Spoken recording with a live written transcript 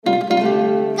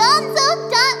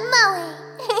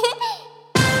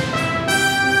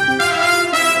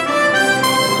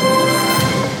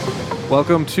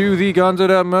Welcome to the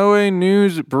Gonzo.moe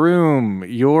News Broom,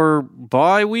 your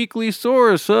bi-weekly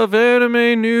source of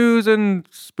anime news and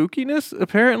spookiness,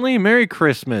 apparently. Merry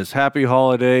Christmas, happy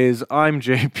holidays, I'm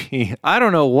JP. I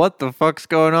don't know what the fuck's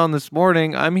going on this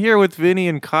morning. I'm here with Vinny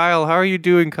and Kyle. How are you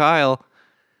doing, Kyle?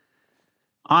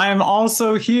 I'm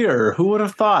also here. Who would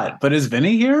have thought? But is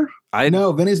Vinny here?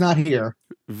 No, Vinny's not here.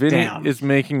 Vinny is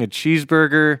making a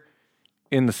cheeseburger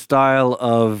in the style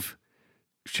of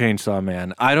Chainsaw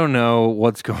Man. I don't know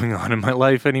what's going on in my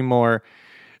life anymore.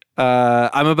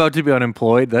 I'm about to be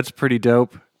unemployed. That's pretty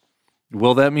dope.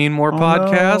 Will that mean more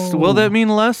podcasts? No. Will that mean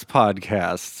less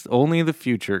podcasts? Only the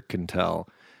future can tell.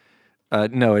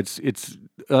 No, it's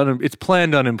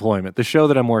planned unemployment. The show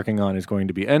that I'm working on is going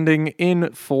to be ending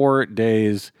in 4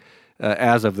 days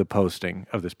as of the posting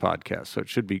of this podcast. So it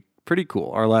should be pretty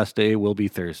cool. Our last day will be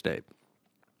Thursday.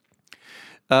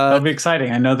 That'll be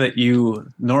exciting. I know that you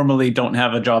normally don't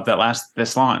have a job that lasts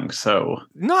this long, so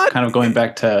not kind of going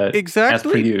back to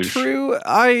exactly as per true.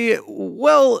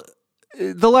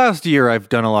 The last year I've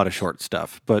done a lot of short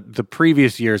stuff, but the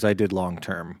previous years I did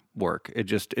long-term work.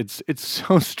 It's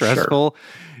so stressful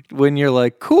when you're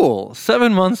like, cool,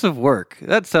 7 months of work.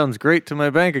 That sounds great to my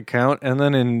bank account. And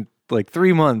then in like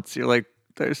 3 months, you're like,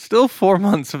 there's still 4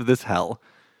 months of this hell.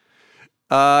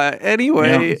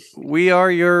 Anyway, we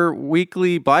are your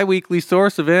bi-weekly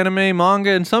source of anime,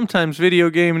 manga, and sometimes video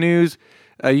game news.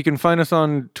 You can find us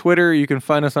on Twitter. You can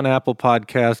find us on Apple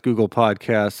Podcasts, Google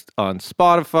Podcasts, on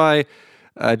Spotify.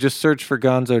 Just search for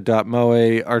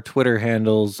gonzo.moe. Our Twitter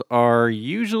handles are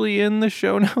usually in the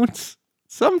show notes.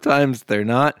 Sometimes they're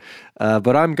not.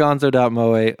 But I'm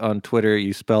gonzo.moe on Twitter.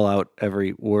 You spell out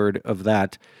every word of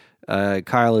that.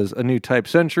 Kyle is A New Type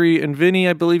Century. And Vinny,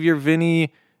 I believe you're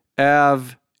Vinny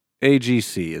Av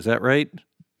AGC. Is that right?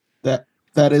 That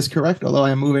is correct, although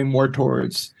I am moving more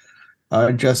towards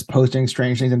just posting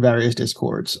strange things in various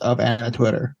discords of Anna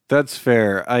Twitter. That's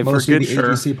fair. Mostly the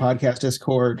AGC podcast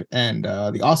Discord and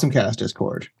the Awesome Cast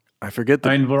Discord. I forget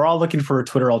I mean, we're all looking for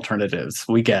Twitter alternatives.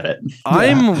 We get it.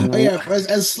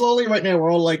 As slowly right now,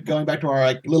 we're all like going back to our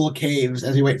like little caves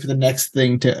as we wait for the next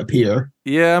thing to appear.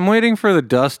 Yeah, I'm waiting for the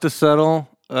dust to settle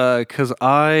because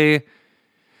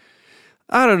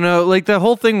I don't know, like the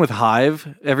whole thing with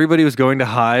Hive, everybody was going to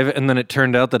Hive, and then it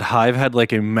turned out that Hive had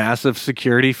like a massive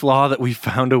security flaw that we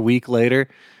found a week later.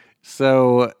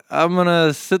 So I'm going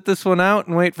to sit this one out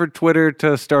and wait for Twitter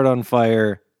to start on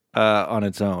fire on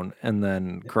its own and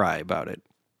then cry about it.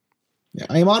 Yeah,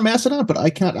 I am on Mastodon, but I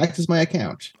can't access my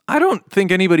account. I don't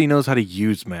think anybody knows how to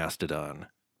use Mastodon.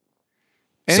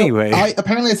 Anyway. So I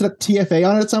set up TFA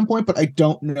on it at some point, but I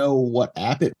don't know what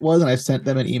app it was, and I sent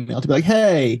them an email to be like,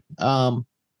 hey, I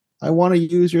want to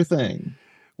use your thing.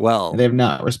 Well, and they've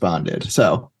not responded.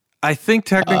 So I think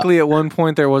technically at one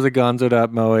point there was a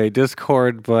gonzo.moe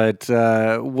Discord, but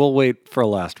we'll wait for a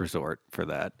last resort for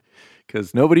that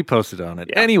because nobody posted on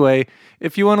it. Yeah. Anyway,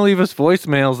 if you want to leave us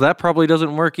voicemails, that probably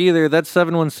doesn't work either. That's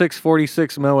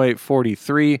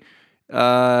 716-46-MOE-43.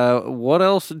 What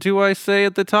else do I say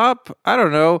at the top? I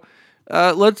don't know.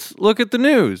 Let's look at the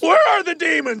news. Where are the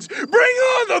demons? Bring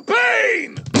on the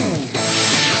pain!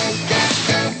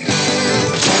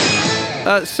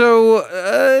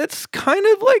 It's kind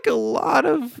of like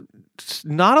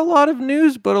not a lot of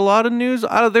news, but a lot of news.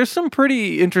 There's some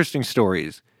pretty interesting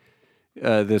stories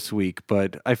this week,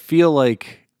 but I feel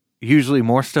like usually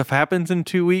more stuff happens in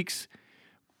 2 weeks,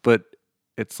 but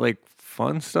it's like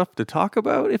fun stuff to talk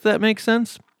about, if that makes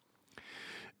sense.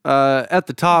 At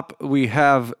the top, we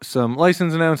have some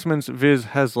license announcements. Viz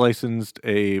has licensed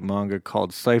a manga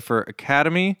called Cypher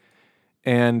Academy,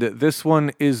 and this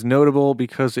one is notable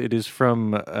because it is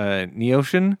from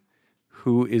Neocean,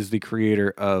 who is the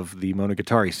creator of the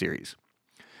Monogatari series.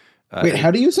 Wait, how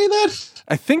do you say that?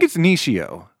 I think it's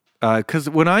Nishio, because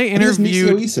when I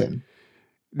interviewed...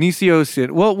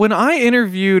 Nishio-san. Well, when I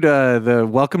interviewed the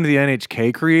Welcome to the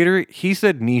NHK creator, he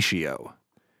said Nishio.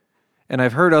 And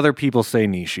I've heard other people say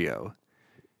Nishio.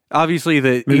 Obviously,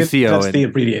 the ECO. That's the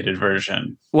abbreviated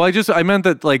version. Well, I meant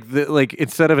that like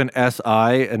instead of an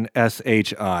SI, an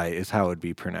SHI is how it would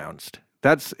be pronounced.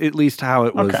 That's at least how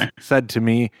it was said to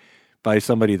me by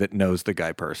somebody that knows the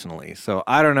guy personally. So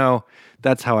I don't know.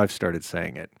 That's how I've started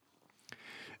saying it.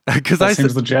 Because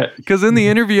seems legit. Because in the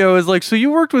interview, I was like, "So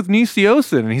you worked with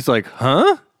Nishio-san?" And he's like,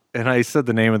 "Huh?" And I said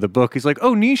the name of the book. He's like,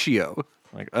 "Oh, Nishio."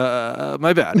 I'm like,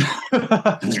 my bad.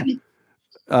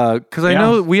 Because I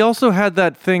know we also had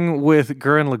that thing with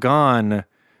Gurren Lagann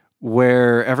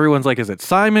where everyone's like, is it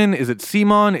Simon? Is it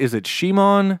Simon? Is it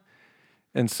Shimon?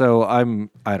 And so I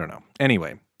don't know.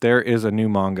 Anyway, there is a new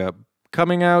manga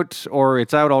coming out, or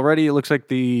it's out already. It looks like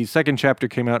the second chapter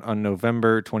came out on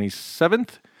November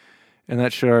 27th. and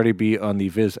that should already be on the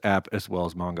Viz app as well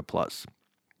as Manga Plus.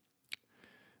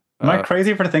 Am I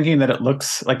crazy for thinking that it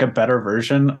looks like a better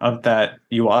version of that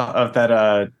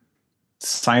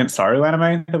Science Saru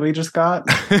anime that we just got?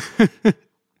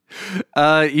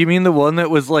 You mean the one that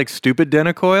was like stupid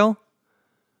Denocoil?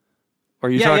 Or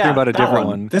are you talking about a different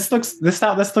one? This looks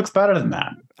better than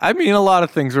that. I mean, a lot of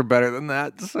things are better than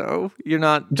that, so you're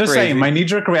not just crazy. saying. My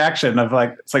knee-jerk reaction of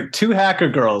like, it's like two hacker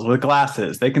girls with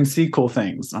glasses. They can see cool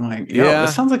things. I'm like,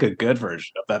 this sounds like a good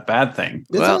version of that bad thing.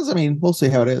 I mean, we'll see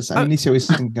how it is. I mean,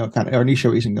 Nisha can go kind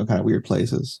of weird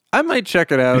places. I might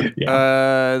check it out.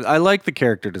 I like the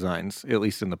character designs, at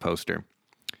least in the poster.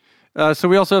 So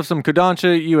we also have some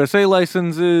Kodansha USA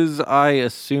licenses. I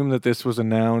assume that this was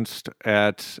announced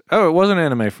at... Oh, it wasn't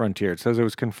Anime Frontier. It says it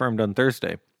was confirmed on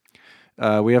Thursday.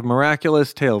 We have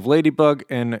Miraculous, Tale of Ladybug,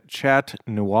 and Chat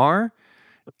Noir.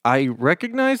 I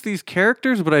recognize these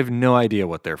characters, but I have no idea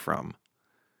what they're from.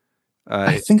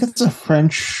 I think it's a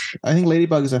French... I think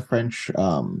Ladybug is a French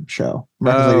show.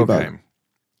 Ladybug.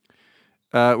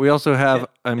 Okay. We also have...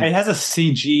 it has a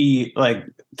CG, like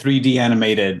 3D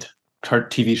animated...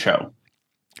 TV show.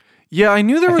 Yeah, I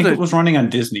knew there was it was running on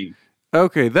Disney.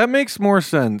 Okay, that makes more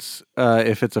sense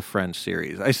if it's a French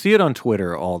series. I see it on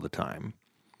Twitter all the time.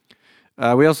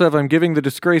 We also have I'm giving the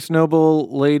disgraced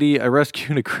noble lady a rescue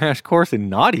and a crash course in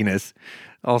naughtiness.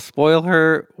 I'll spoil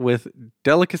her with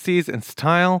delicacies and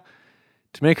style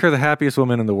to make her the happiest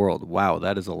woman in the world. Wow,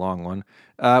 that is a long one.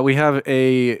 We have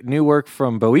a new work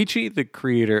from Boichi, the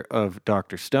creator of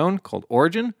Dr. Stone, called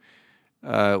Origin.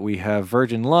 We have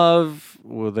Virgin Love.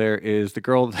 Well, there is the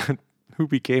girl who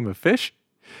became a fish.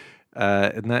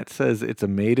 And that says it's a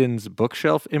Maiden's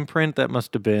Bookshelf imprint. That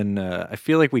must have been, I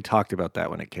feel like we talked about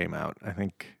that when it came out. I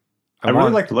think. I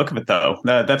really like the look of it, though.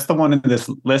 That's the one in this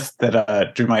list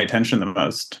that drew my attention the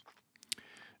most.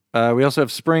 We also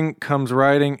have Spring Comes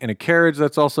Riding in a Carriage.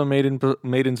 That's also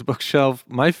Maiden's Bookshelf.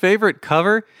 My favorite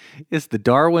cover is the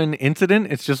Darwin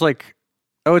Incident. It's just like...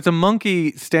 Oh, it's a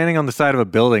monkey standing on the side of a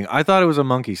building. I thought it was a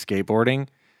monkey skateboarding.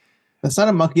 That's not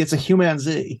a monkey. It's a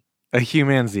humanzee. A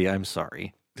humanzee. I'm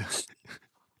sorry.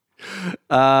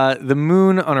 The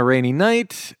Moon on a Rainy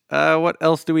Night. What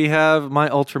else do we have? My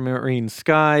Ultramarine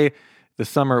Sky. The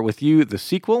Summer with You, the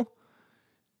sequel.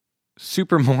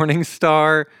 Super Morning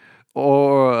Star.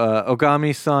 Or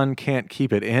Ogami-san Can't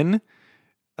Keep It In.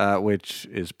 Which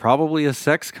is probably a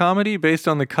sex comedy based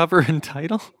on the cover and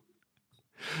title.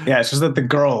 Yeah, it's just that the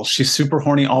girl, she's super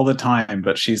horny all the time,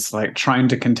 but she's like trying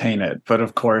to contain it. But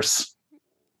of course,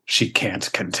 she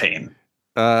can't contain.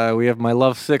 We have My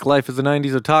Love Sick Life as a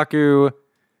 90s Otaku,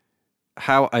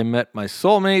 How I Met My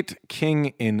Soulmate,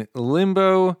 King in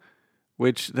Limbo,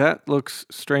 which that looks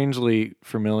strangely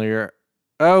familiar.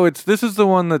 Oh, this is the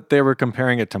one that they were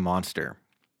comparing it to Monster.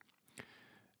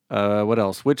 What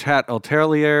else? Witch Hat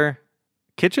Atelier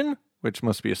Kitchen, which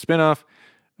must be a spinoff.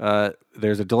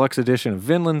 There's a deluxe edition of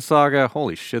Vinland Saga.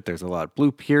 Holy shit, there's a lot.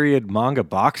 Blue Period manga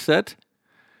box set.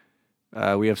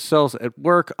 We have Cells at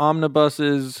Work,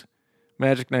 Omnibuses,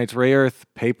 Magic Knights Ray Earth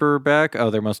paperback. Oh,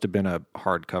 there must have been a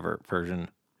hardcover version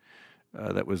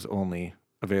that was only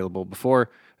available before.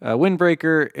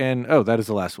 Windbreaker, and that is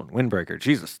the last one. Windbreaker.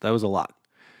 Jesus, that was a lot.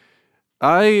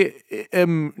 I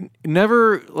am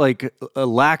never like a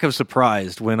lack of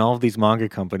surprised when all of these manga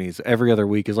companies every other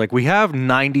week is like, we have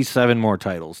 97 more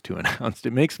titles to announce.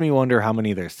 It makes me wonder how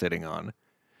many they're sitting on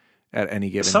at any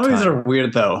given time. Some of these are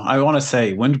weird, though. I want to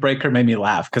say Windbreaker made me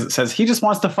laugh because it says he just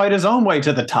wants to fight his own way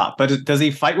to the top. But does he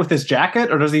fight with his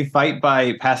jacket or does he fight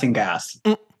by passing gas?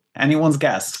 Anyone's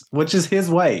guess. Which is his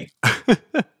way? It's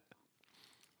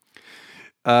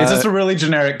just a really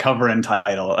generic cover and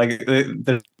title. Like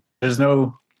there's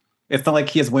no, it's not like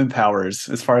he has wind powers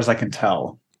as far as I can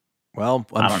tell. Well,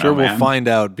 I'm sure we'll find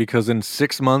out because in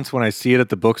 6 months when I see it at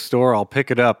the bookstore, I'll pick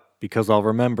it up because I'll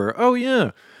remember, oh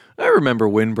yeah, I remember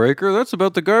Windbreaker. That's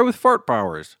about the guy with fart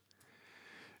powers.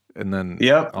 And then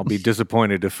I'll be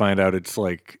disappointed to find out it's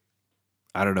like,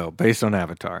 I don't know, based on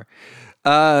Avatar.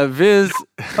 Viz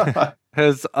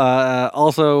has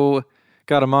also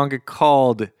got a manga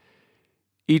called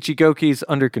Ichigoki's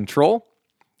Under Control.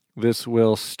 This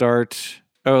will start...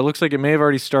 Oh, it looks like it may have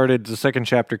already started. The second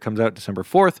chapter comes out December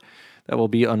 4th. That will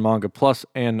be on Manga Plus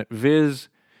and Viz.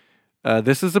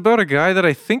 This is about a guy that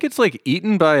I think it's like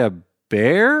eaten by a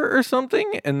bear or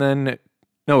something. And then...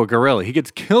 No, a gorilla. He gets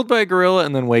killed by a gorilla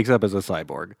and then wakes up as a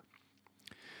cyborg.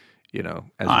 You know,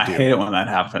 as I hate it when that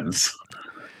happens.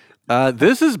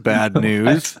 This is bad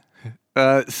news.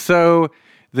 So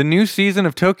the new season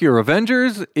of Tokyo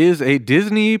Revengers is a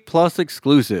Disney Plus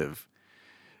exclusive.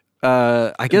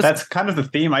 I guess that's kind of the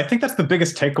theme. I think that's the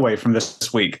biggest takeaway from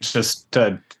this week. It's just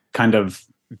kind of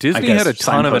Disney had a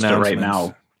ton of announcements right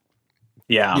now.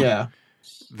 Yeah. Yeah.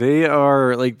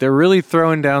 They're really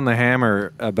throwing down the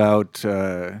hammer about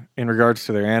in regards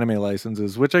to their anime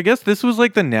licenses, which I guess this was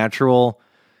like the natural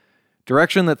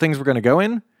direction that things were going to go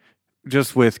in,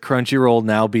 just with Crunchyroll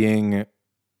now being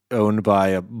owned by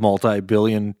a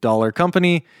multi-billion-dollar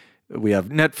company. We have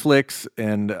Netflix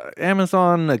and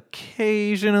Amazon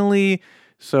occasionally,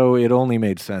 so it only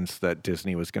made sense that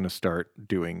Disney was going to start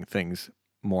doing things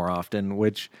more often,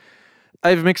 which I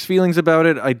have mixed feelings about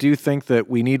it. I do think that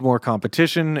we need more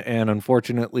competition, and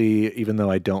unfortunately, even though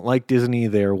I don't like Disney,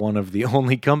 they're one of the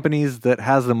only companies that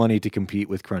has the money to compete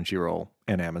with Crunchyroll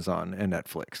and Amazon and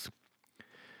Netflix.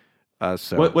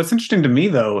 What's interesting to me,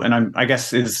 though, and I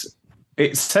guess is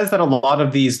it says that a lot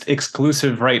of these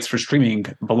exclusive rights for streaming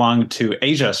belong to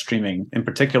Asia streaming in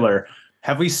particular.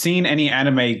 Have we seen any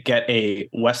anime get a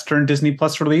Western Disney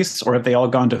Plus release, or have they all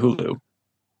gone to Hulu?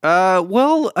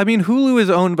 Well, I mean, Hulu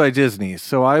is owned by Disney,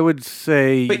 so I would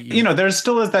say, but there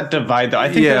still is that divide, though.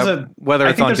 I think whether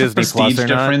it's on Disney Plus or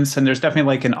difference, not, and there's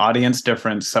definitely like an audience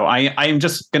difference. So I'm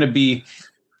just going to be.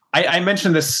 I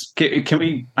mentioned this. Can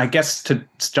we? I guess to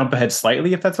jump ahead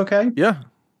slightly, if that's okay. Yeah.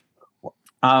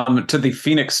 To the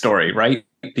Phoenix story, right?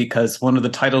 Because one of the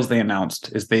titles they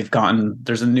announced is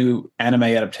there's a new anime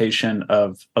adaptation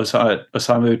of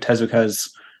Osamu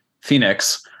Tezuka's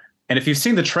Phoenix. And if you've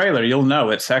seen the trailer, you'll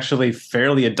know it's actually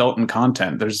fairly adult in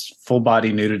content. There's full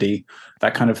body nudity,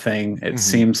 that kind of thing. It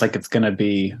seems like it's going to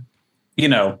be,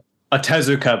 a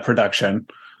Tezuka production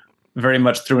very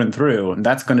much through and through. And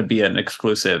that's going to be an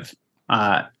exclusive.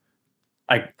 I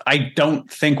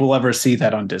don't think we'll ever see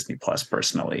that on Disney Plus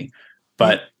personally,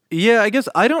 but yeah, I guess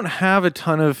I don't have a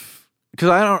ton of, because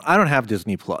I don't have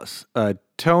Disney Plus.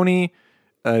 Tony,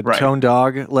 right. Tone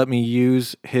Dog let me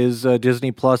use his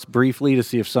Disney Plus briefly to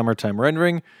see if Summertime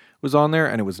Rendering was on there,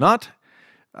 and it was not.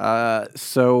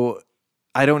 So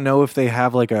I don't know if they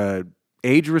have like a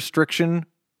age restriction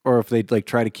or if they like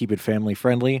try to keep it family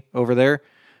friendly over there.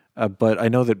 But I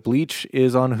know that Bleach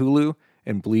is on Hulu,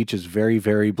 and Bleach is very,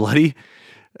 very bloody.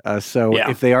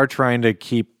 If they are trying to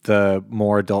keep the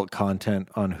more adult content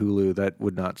on Hulu, that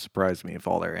would not surprise me if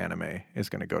all their anime is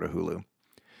going to go to Hulu.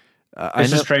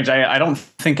 It's just strange. I don't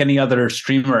think any other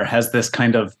streamer has this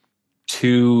kind of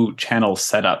 2-channel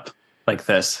setup like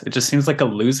this. It just seems like a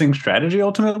losing strategy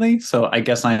ultimately. So I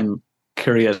guess I'm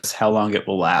curious how long it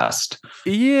will last.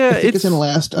 Yeah, I think it's going to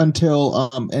last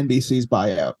until NBC's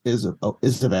buyout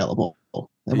is available,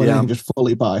 and when they can just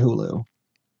fully buy Hulu.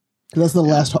 Because that's the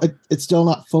last. It's still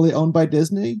not fully owned by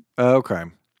Disney. Okay.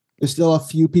 There's still a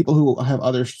few people who have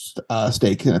other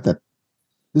stakes in it.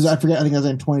 I forget. I think that's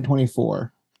in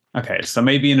 2024. Okay, so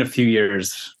maybe in a few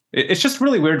years. It's just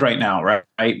really weird right now, right?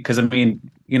 Because I mean,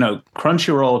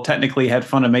 Crunchyroll technically had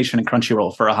Funimation and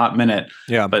Crunchyroll for a hot minute.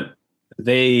 Yeah, but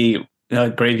they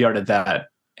graveyarded that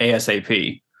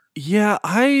ASAP. Yeah,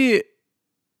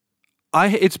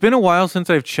 it's been a while since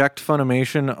I've checked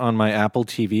Funimation on my Apple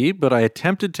TV, but I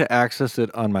attempted to access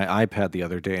it on my iPad the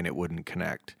other day and it wouldn't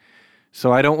connect.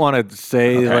 So I don't want to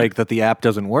say that the app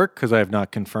doesn't work because I have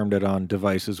not confirmed it on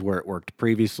devices where it worked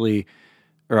previously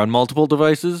or on multiple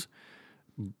devices.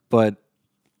 But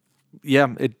yeah,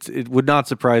 it would not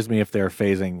surprise me if they're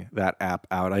phasing that app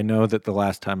out. I know that the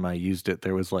last time I used it,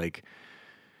 there was what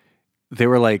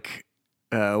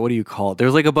do you call it?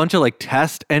 There's like a bunch of like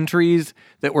test entries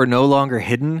that were no longer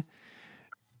hidden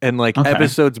and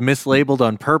episodes mislabeled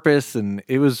on purpose. And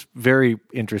it was very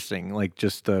interesting. Like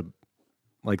just the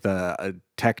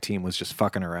tech team was just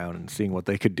fucking around and seeing what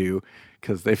they could do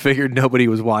because they figured nobody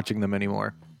was watching them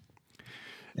anymore.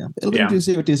 Yeah, it'll be interesting to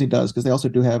see what Disney does because they also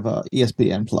do have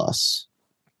ESPN Plus.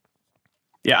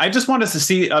 Yeah, I just want us to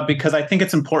see because I think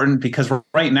it's important because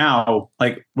right now,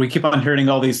 we keep on hearing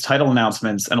all these title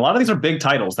announcements, and a lot of these are big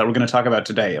titles that we're going to talk about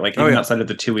today, outside of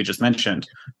the two we just mentioned.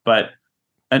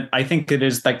 And I think it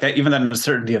is like that, even that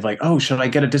uncertainty of should I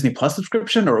get a Disney Plus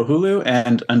subscription or a Hulu?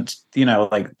 And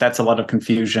that's a lot of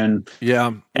confusion.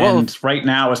 Yeah. And right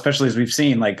now, especially as we've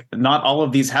seen, not all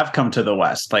of these have come to the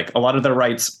West. A lot of their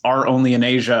rights are only in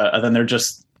Asia, and then they're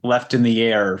just left in the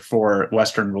air for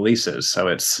Western releases. So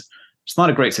it's not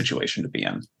a great situation to be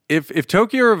in. If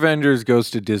Tokyo Revengers goes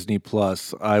to Disney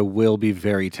Plus, I will be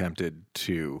very tempted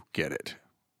to get it.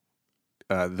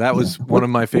 That was one of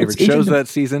my favorite shows that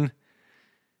season.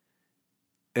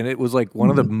 And it was one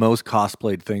of the most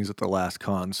cosplayed things at the last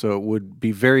con. So it would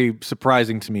be very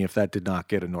surprising to me if that did not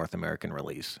get a North American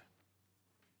release.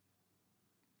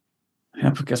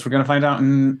 Yep, I guess we're going to find out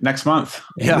next month.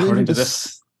 Yeah. According to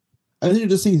this. I think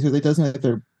to see because it doesn't like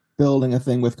they're building a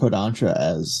thing with Kodansha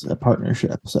as a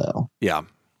partnership. So yeah.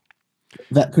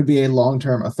 that could be a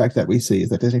long-term effect that we see, is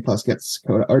that Disney Plus gets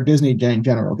or Disney in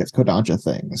general gets Kodansha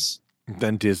things.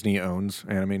 Then Disney owns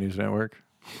Anime News Network.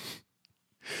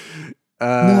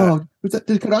 No,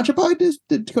 did Kodansha buy?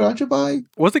 Did Kodansha buy?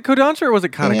 Was it Kodansha or was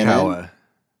it Katakawa?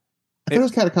 I thought it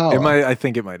was Katakawa. I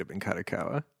think it might have been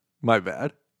Katakawa. My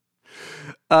bad.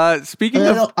 I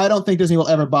don't think Disney will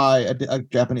ever buy a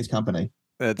Japanese company.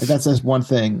 That's just one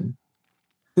thing.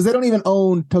 Because they don't even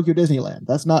own Tokyo Disneyland.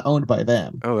 That's not owned by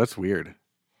them. Oh, that's weird.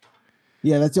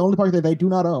 Yeah, that's the only park that they do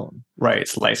not own. Right,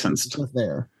 it's licensed. It's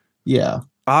there. Yeah.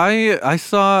 I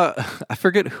saw, I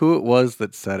forget who it was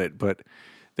that said it, but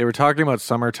they were talking about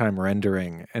summertime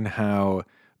rendering and how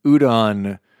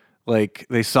Udon, like,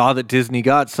 they saw that Disney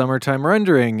got summertime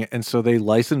rendering, and so they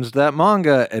licensed that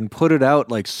manga and put it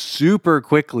out, like, super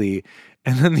quickly,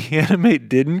 and then the anime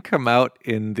didn't come out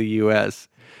in the US.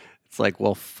 It's like,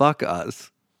 well, fuck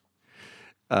us.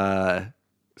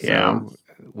 Yeah.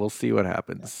 We'll see what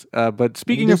happens. But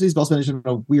speaking of Disney's also in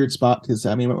a weird spot because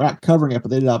we're not covering it, but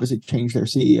they did obviously change their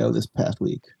CEO this past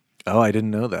week. Oh, I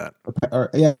didn't know that.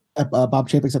 Bob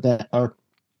Chapek said that. Or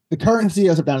the current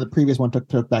CEO stepped down, and the previous one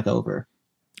took back over.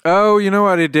 Oh, you know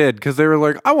what I did? Because they were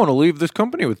like, I want to leave this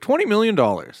company with $20 million.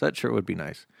 That sure would be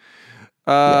nice.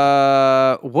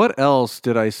 What else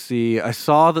did I see? I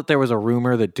saw that there was a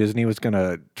rumor that Disney was going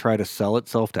to try to sell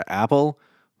itself to Apple.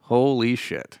 Holy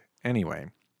shit. Anyway.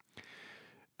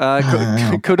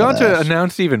 Kodansha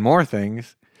announced even more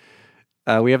things.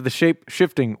 We have the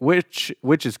shape-shifting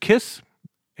Witch's Kiss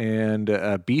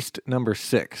and Beast number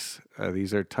 6.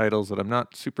 These are titles that I'm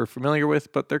not super familiar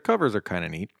with, but their covers are kind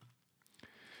of neat.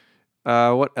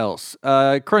 What else?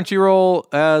 Crunchyroll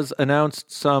has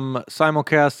announced some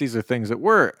simulcasts. These are things that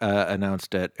were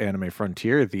announced at Anime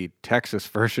Frontier, the Texas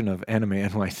version of Anime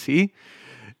NYC.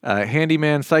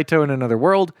 Handyman Saito in Another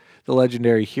World. The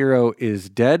legendary hero is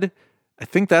dead. I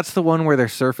think that's the one where they're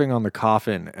surfing on the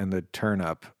coffin and the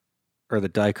turnip or the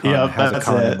daikon has a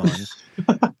condom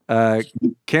on.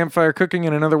 Campfire Cooking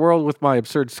in Another World with My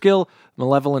Absurd Skill.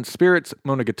 Malevolent Spirits,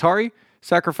 Monogatari.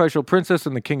 Sacrificial Princess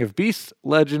and the King of Beasts.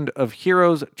 Legend of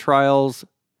Heroes, Trails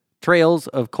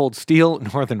of Cold Steel,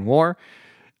 Northern War.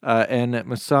 And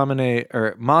Masamune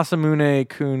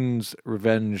Kun's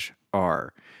Revenge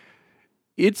R.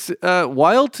 It's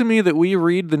wild to me that we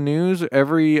read the news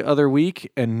every other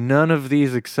week, and none of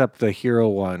these except the hero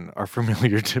one are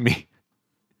familiar to me.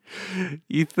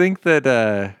 You think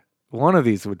that one of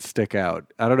these would stick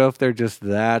out. I don't know if they're just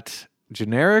that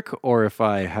generic or if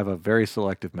I have a very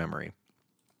selective memory.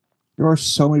 There are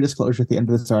so many disclosures at the end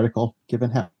of this article,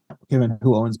 given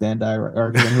who owns Bandai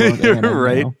or given who owns Anime,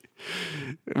 right.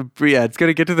 But yeah, it's going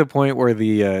to get to the point where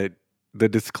the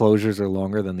disclosures are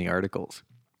longer than the articles.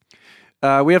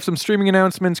 We have some streaming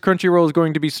announcements. Crunchyroll is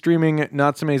going to be streaming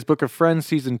Natsume's Book of Friends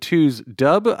Season 2's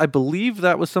dub. I believe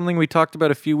that was something we talked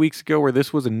about a few weeks ago where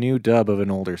this was a new dub of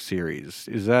an older series.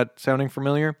 Is that sounding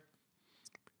familiar?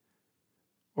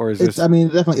 Or is this... I mean,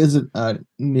 it definitely isn't a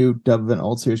new dub of an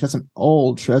old series. That's an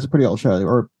old show. That's a pretty old show.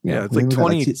 Or it's like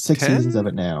 2010? 6 seasons of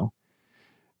it now.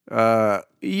 Well,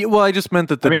 I just meant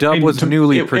that the dub was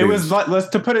newly produced. It was,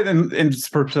 to put it in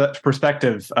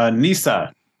perspective,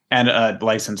 Nisa and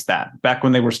licensed that back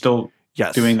when they were still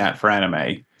doing that for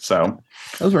anime. So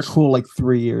those were cool, like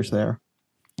 3 years there.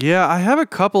 Yeah, I have a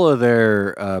couple of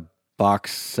their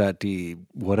box set-y,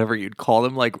 whatever you'd call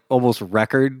them, like almost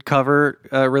record cover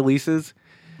releases.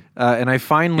 And I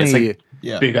finally...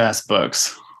 big ass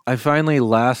books. I finally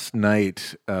last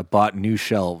night bought new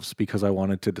shelves because I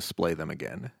wanted to display them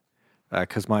again.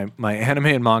 Because my anime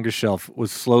and manga shelf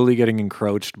was slowly getting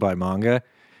encroached by manga.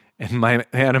 And my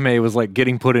anime was like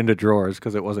getting put into drawers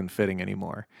because it wasn't fitting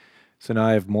anymore. So now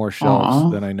I have more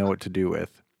shelves than I know what to do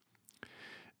with.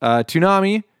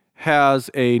 Toonami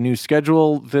has a new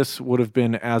schedule. This would have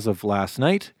been as of last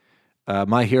night.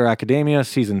 My Hero Academia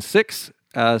Season 6,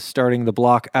 starting the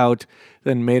block out.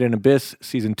 Then Made in Abyss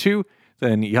Season 2.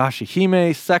 Then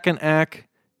Yashahime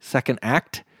Second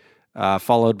Act.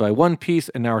 Followed by One Piece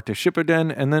and Naruto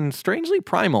Shippuden, and then strangely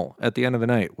Primal at the end of the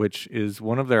night, which is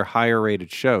one of their higher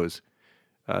rated shows.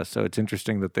 So it's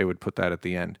interesting that they would put that at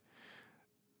the end.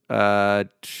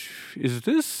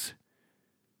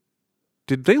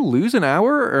 Did they lose an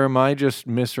hour, or am I just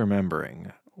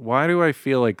misremembering? Why do I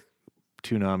feel like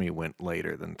Toonami went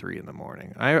later than 3 a.m?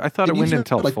 I thought it went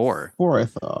until 4. 4, I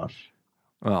thought.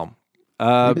 Well,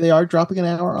 maybe they are dropping an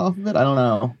hour off of it. I don't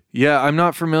know. Yeah, I'm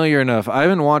not familiar enough. I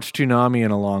haven't watched Toonami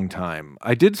in a long time.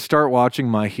 I did start watching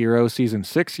My Hero Season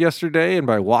 6 yesterday, and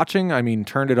by watching, I mean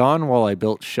turned it on while I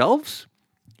built shelves.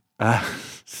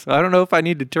 So I don't know if I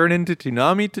need to turn into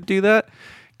Toonami to do that,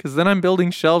 because then I'm building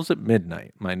shelves at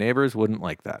midnight. My neighbors wouldn't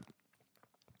like that.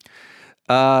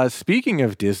 Speaking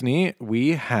of Disney,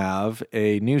 we have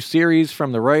a new series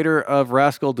from the writer of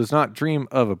Rascal Does Not Dream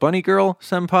of a Bunny Girl,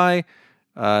 Senpai.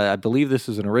 I believe this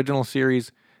is an original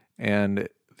series, and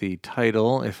the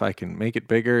title, if I can make it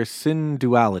bigger, Sin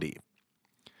Duality.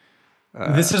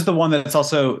 This is the one that's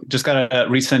also just got a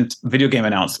recent video game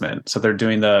announcement. So they're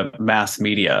doing the mass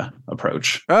media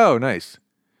approach. Oh, nice.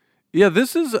 Yeah,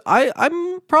 this is...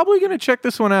 I'm probably going to check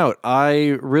this one out.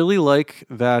 I really like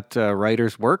that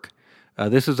writer's work.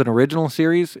 This is an original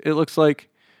series, it looks like,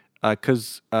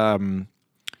 because...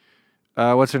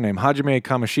 what's her name? Hajime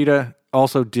Kamoshida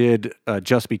also did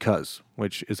Just Because,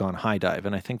 which is on High Dive,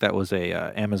 and I think that was a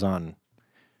Amazon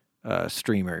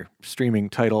streaming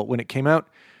title when it came out.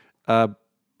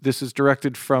 This is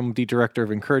directed from the director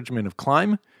of Encouragement of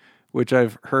Climb, which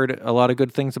I've heard a lot of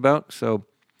good things about, so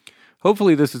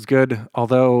hopefully this is good,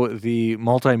 although the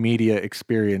multimedia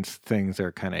experience things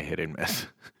are kind of hit and miss.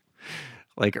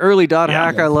 Like early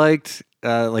Hack I liked.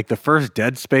 Like the first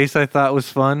Dead Space I thought was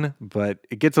fun, but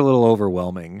it gets a little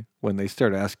overwhelming when they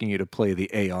start asking you to play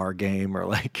the AR game or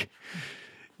like,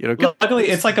 luckily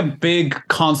it's like a big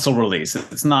console release.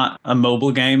 It's not a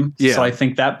mobile game. Yeah. So I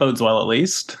think that bodes well at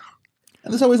least.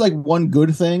 And there's always like one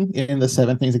good thing in the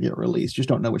 7 things that get released. Just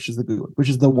don't know which is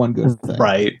the one good thing.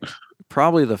 Right.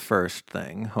 Probably the first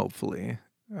thing, hopefully.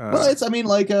 Well, it's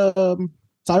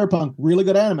Cyberpunk, really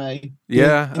good anime.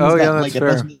 Yeah. That's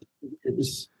fair.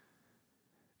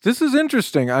 This is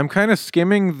interesting. I'm kind of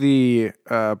skimming the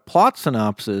plot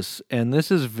synopsis, and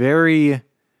this is very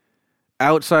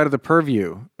outside of the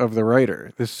purview of the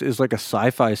writer. This is like a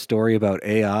sci-fi story about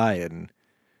AI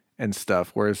and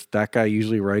stuff, whereas that guy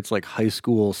usually writes like high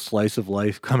school slice of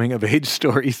life coming of age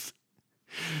stories.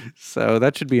 So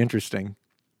that should be interesting.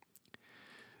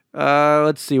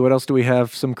 Let's see, what else do we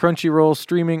have? Some Crunchyroll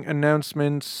streaming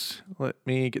announcements. Let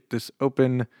me get this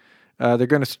open. They're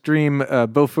going to stream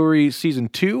Bofuri Season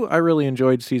 2. I really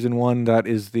enjoyed Season 1. That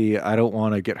is the I don't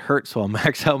want to get hurt, so I'll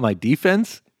max out my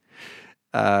defense.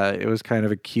 It was kind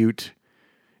of a cute,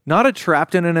 not a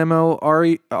trapped in an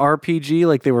MMORPG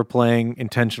like they were playing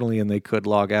intentionally and they could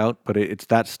log out, but it's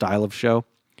that style of show.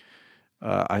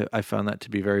 I found that to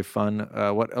be very fun.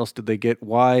 What else did they get?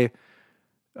 Why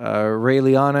Ray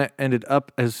Liana ended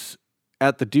up as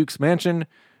at the Duke's Mansion,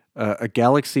 A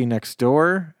Galaxy Next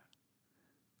Door,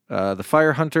 The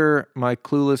Fire Hunter, My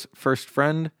Clueless First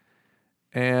Friend,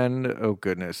 and oh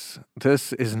goodness,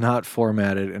 this is not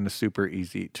formatted in a super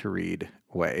easy to read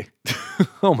way.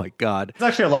 Oh my god. There's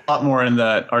actually a lot more in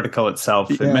the article itself.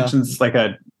 It mentions like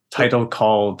a title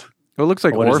called... It looks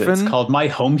like Orphan. It's called My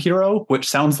Home Hero, which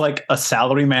sounds like a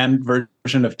salaryman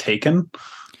version of Taken.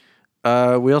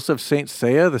 We also have Saint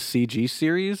Seiya, the CG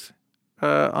series,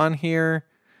 on here.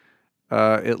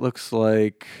 It looks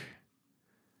like...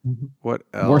 What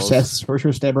else?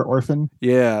 Sorcerer Stabber Orphan.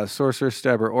 Yeah, Sorcerer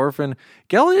Stabber Orphan.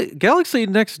 Galaxy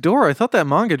Next Door, I thought that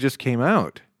manga just came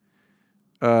out.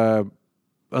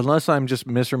 Unless I'm just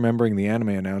misremembering the anime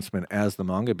announcement as the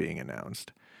manga being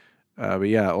announced. But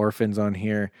yeah, Orphan's on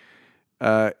here.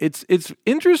 It's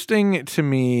interesting to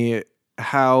me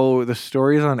how the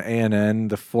stories on ANN,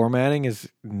 the formatting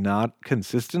is not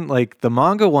consistent. Like the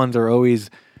manga ones are always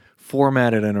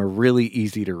formatted in a really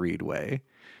easy to read way.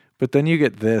 But then you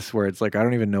get this where it's like, I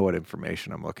don't even know what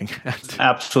information I'm looking at.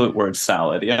 Absolute word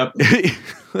salad. Yep.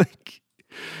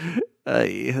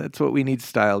 That's what we need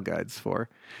style guides for.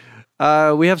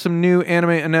 We have some new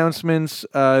anime announcements.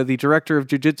 The director of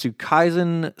Jujutsu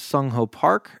Kaisen, Sung-Ho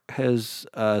Park, has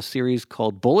a series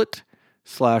called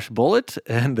Bullet/Bullet,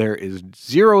 and there is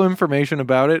zero information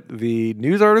about it. The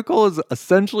news article is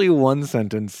essentially one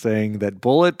sentence saying that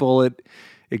Bullet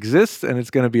exists and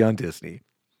it's going to be on Disney.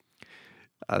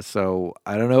 So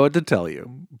I don't know what to tell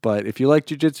you, but if you like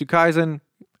Jujutsu Kaisen,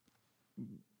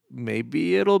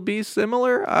 maybe it'll be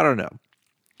similar. I don't know.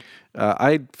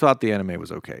 I thought the anime was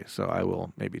okay, so I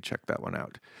will maybe check that one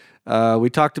out. We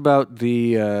talked about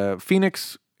the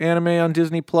Phoenix anime on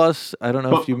Disney Plus. I don't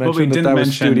know if you mentioned that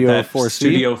was Studio 4C.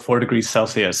 Studio 4 Degrees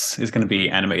Celsius is going to be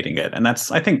animating it, and that's,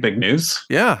 I think, big news.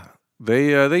 Yeah,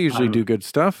 they usually do good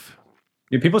stuff.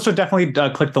 Yeah, people should definitely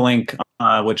click the link,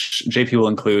 which JP will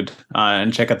include,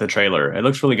 and check out the trailer. It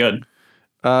looks really good.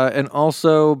 And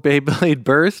also, Beyblade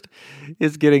Burst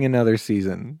is getting another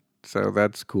season. So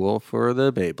that's cool for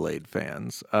the Beyblade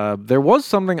fans. There was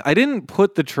something, I didn't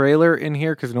put the trailer in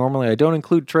here because normally I don't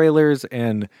include trailers,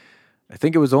 and I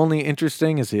think it was only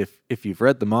interesting as if you've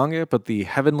read the manga, but the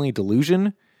Heavenly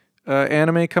Delusion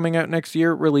anime coming out next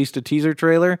year released a teaser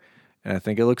trailer, and I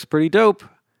think it looks pretty dope.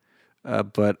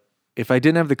 But if I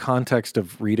didn't have the context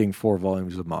of reading 4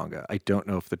 volumes of manga, I don't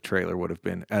know if the trailer would have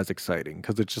been as exciting,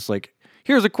 because it's just like,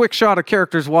 here's a quick shot of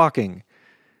characters walking.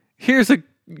 here's a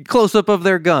close-up of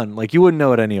their gun. Like, you wouldn't know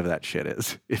what any of that shit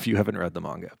is if you haven't read the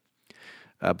manga.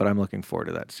 But I'm looking forward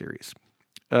to that series.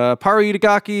 Paru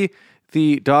Itagaki,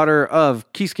 the daughter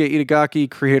of Kisuke Itagaki,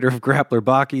 creator of Grappler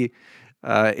Baki,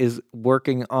 is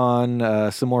working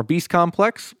on some more Beast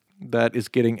Complex that is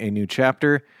getting a new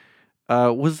chapter.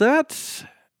 Was that...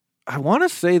 I want to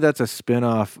say that's a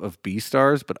spin-off of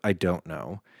Beastars, but I don't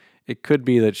know. It could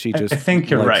be that she just I think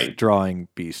you're likes right. drawing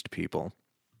beast people.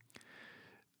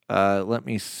 Let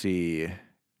me see.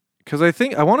 Because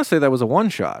I want to say that was a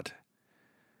one-shot.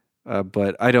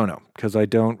 But I don't know, because I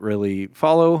don't really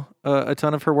follow a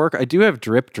ton of her work. I do have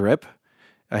Drip Drip.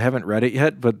 I haven't read it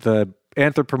yet, but the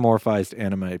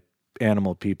anthropomorphized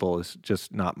animal people is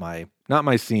just not my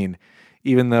scene.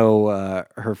 Even though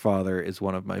her father is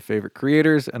one of my favorite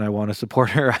creators and I want to support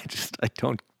her, I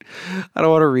don't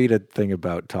want to read a thing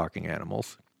about talking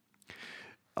animals.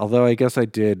 Although I guess I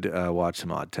did watch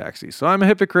some Odd Taxi, so I'm a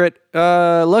hypocrite.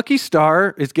 Lucky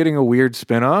Star is getting a weird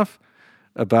spinoff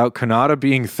about Kanata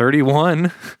being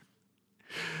 31.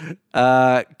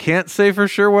 Can't say for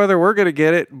sure whether we're going to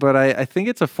get it, but I think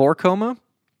it's a 4-coma,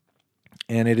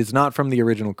 and it is not from the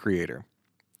original creator.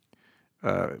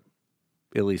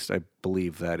 At least I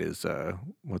believe that is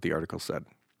what the article said.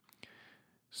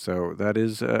 So that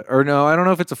is, or no, I don't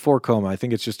know if it's a 4-coma. I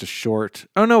think it's just a short.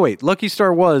 Oh, no, wait. Lucky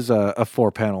Star was a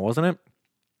 4-panel, wasn't it?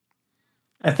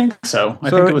 I think so. I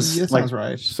think it was Yeah, sounds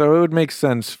right. So it would make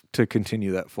sense to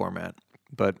continue that format.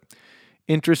 But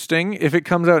interesting. If it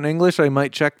comes out in English, I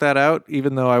might check that out,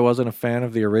 even though I wasn't a fan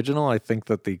of the original. I think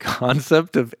that the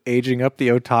concept of aging up the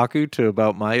otaku to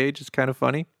about my age is kind of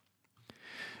funny.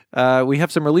 We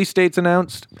have some release dates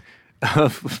announced.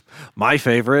 My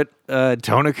favorite,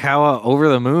 Tonikawa Over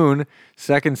the Moon,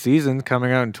 2nd season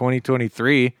coming out in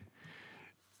 2023.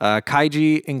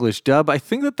 Kaiji English dub. I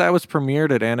think that was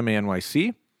premiered at Anime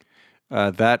NYC.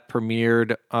 That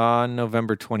premiered on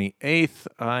November 28th.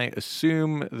 I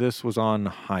assume this was on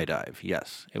High Dive.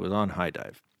 Yes, it was on High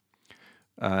Dive.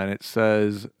 And it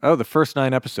says, the first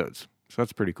 9 episodes. So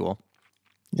that's pretty cool.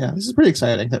 Yeah, this is pretty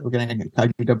exciting that we're getting a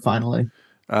Kaiju dub finally.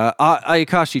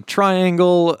 Ayakashi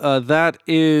Triangle, that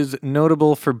is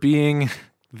notable for being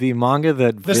the manga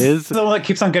that This Viz... is the one that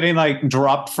keeps on getting like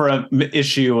dropped for an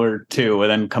issue or two and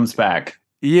then comes back.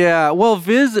 Yeah, well,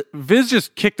 Viz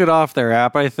just kicked it off their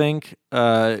app, I think.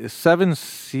 7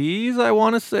 Seas, I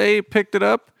want to say, picked it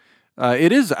up.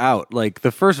 It is out. Like,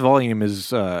 the first volume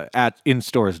is in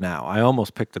stores now. I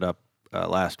almost picked it up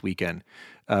last weekend.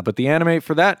 But the anime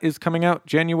for that is coming out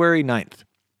January 9th.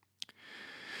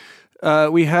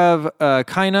 We have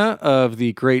Kaina of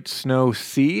the Great Snow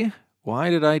Sea.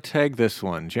 Why did I tag this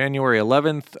one? January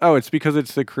 11th. Oh, it's because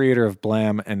it's the creator of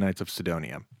Blam and Knights of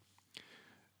Sidonia.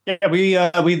 Yeah,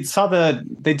 we saw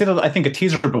they did I think a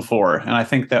teaser before, and I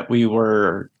think that we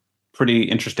were pretty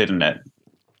interested in it.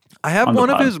 I have one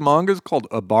of his mangas called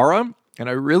Abara, and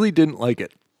I really didn't like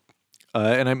it.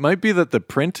 And it might be that the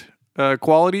print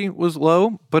quality was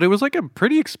low, but it was like a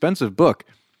pretty expensive book.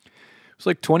 It's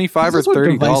like $25 or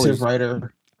 $30.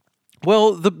 Writer.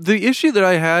 Well, the issue that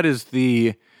I had is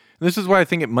this is why I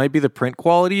think it might be the print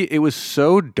quality. It was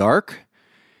so dark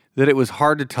that it was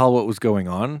hard to tell what was going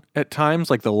on at times.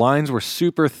 Like, the lines were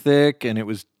super thick, and it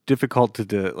was difficult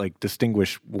to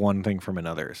distinguish one thing from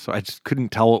another. So I just couldn't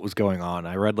tell what was going on.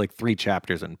 I read like 3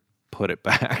 chapters and put it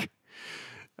back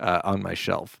on my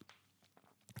shelf.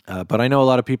 But I know a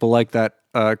lot of people like that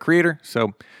creator,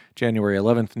 so January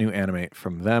 11th, new anime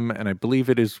from them, and I believe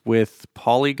it is with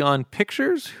Polygon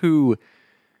Pictures, who...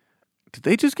 Did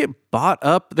they just get bought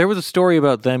up? There was a story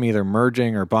about them either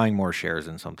merging or buying more shares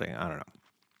in something. I don't know.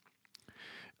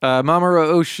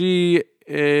 Mamoru Oshii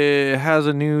has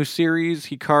a new series,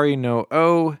 Hikari no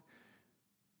O.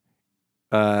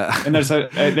 And there's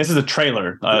this is a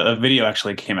trailer. A video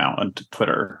actually came out on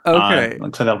Twitter. Okay.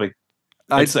 So that'll be...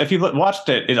 if you watched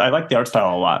it, I like the art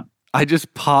style a lot. I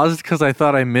just paused because I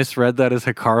thought I misread that as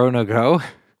Hikaru no Go.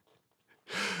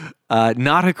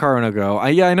 Not Hikaru no Go.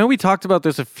 I know we talked about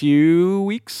this a few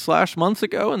weeks / months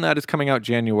ago, and that is coming out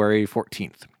January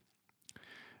 14th.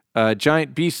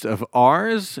 Giant Beast of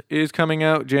Ours is coming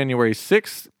out January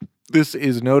 6th. This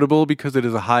is notable because it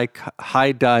is a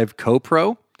high dive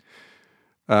co-pro.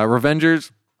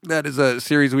 Revengers, that is a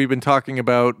series we've been talking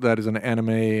about. That is an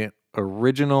anime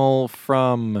original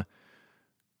from...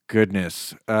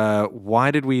 Goodness.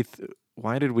 Why did we...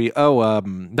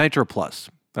 Nitro Plus.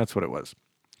 That's what it was.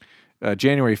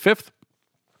 January 5th.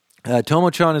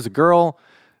 Tomo-chan is a girl.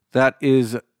 That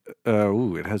is...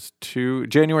 it has 2...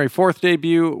 January 4th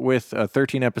debut with a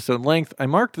 13-episode length. I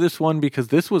marked this one because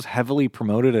this was heavily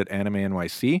promoted at Anime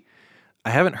NYC. I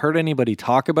haven't heard anybody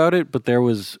talk about it, but there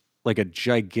was like a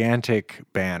gigantic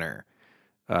banner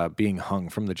being hung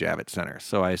from the Javits Center.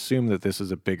 So I assume that this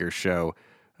is a bigger show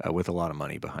with a lot of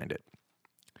money behind it.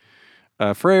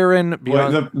 Freyrin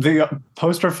Beyond... the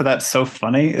poster for that's so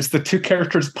funny. It's the two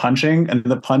characters punching, and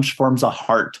the punch forms a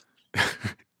heart.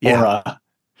 Yeah.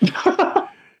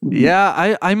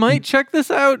 Yeah, I might check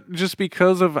this out just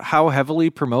because of how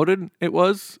heavily promoted it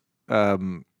was.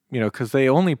 Because they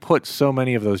only put so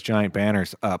many of those giant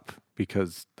banners up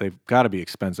because they've got to be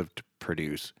expensive to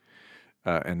produce.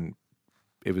 And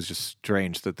it was just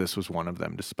strange that this was one of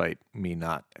them, despite me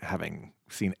not having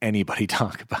seen anybody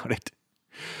talk about it.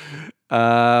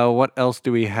 What else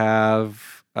do we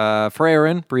have?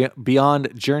 Freyrin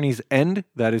Beyond Journey's End.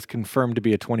 That is confirmed to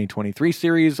be a 2023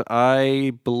 series.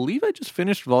 I believe I just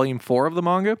finished volume 4 of the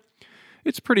manga.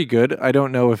 It's pretty good. I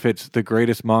don't know if it's the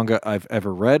greatest manga I've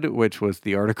ever read, which was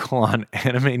the article on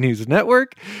Anime News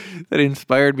Network that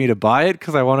inspired me to buy it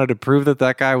because I wanted to prove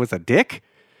that guy was a dick.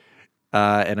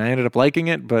 And I ended up liking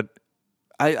it, but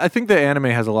I think the anime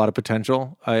has a lot of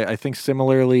potential. I think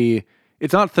similarly,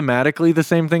 it's not thematically the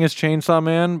same thing as Chainsaw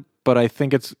Man, but I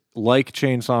think it's like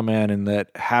Chainsaw Man in that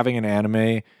having an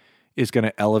anime is going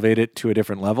to elevate it to a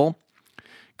different level.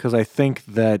 Because I think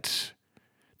that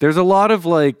there's a lot of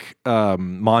like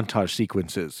montage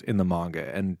sequences in the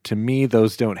manga. And to me,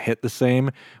 those don't hit the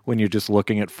same when you're just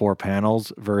looking at 4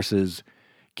 panels versus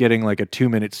getting like a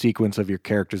 2-minute sequence of your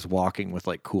characters walking with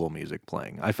like cool music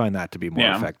playing. I find that to be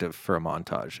more effective for a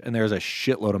montage. And there's a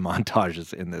shitload of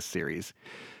montages in this series.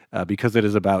 Because it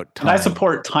is about time. And I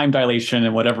support time dilation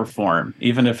in whatever form,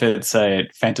 even if it's a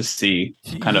fantasy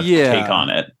kind of take on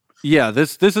it. Yeah,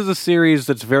 this is a series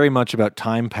that's very much about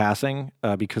time passing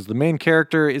because the main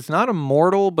character is not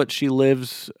immortal, but she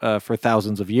lives for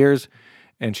thousands of years,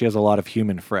 and she has a lot of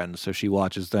human friends. So she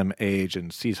watches them age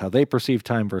and sees how they perceive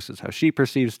time versus how she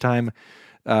perceives time.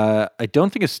 I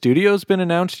don't think a studio's been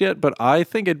announced yet, but I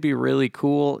think it'd be really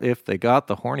cool if they got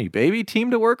the Horny Baby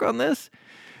team to work on this.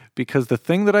 Because the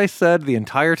thing that I said the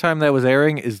entire time that was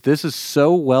airing is this is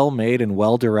so well made and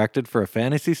well directed for a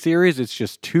fantasy series. It's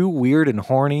just too weird and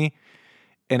horny.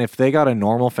 And if they got a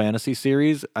normal fantasy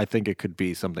series, I think it could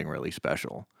be something really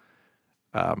special.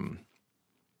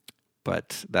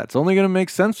 But that's only going to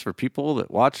make sense for people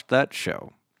that watched that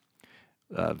show.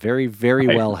 Very, very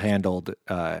well handled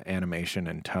animation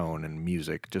and tone and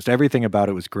music. Just everything about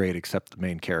it was great, except the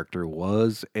main character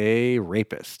was a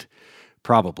rapist.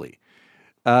 Probably.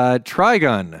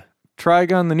 Trigun,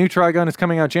 the new Trigun is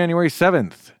coming out January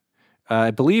 7th. I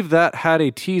believe that had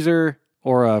a teaser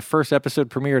or a first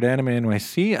episode premiere at Anime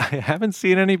NYC. I haven't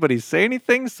seen anybody say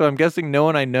anything, so I'm guessing no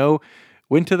one I know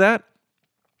went to that.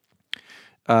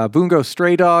 Bungo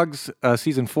Stray Dogs,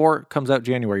 season 4 comes out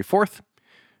January 4th.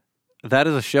 That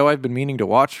is a show I've been meaning to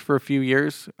watch for a few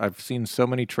years. I've seen so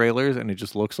many trailers and it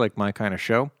just looks like my kind of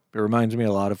show. It reminds me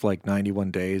a lot of like 91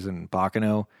 Days and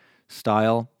Baccano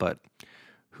style, but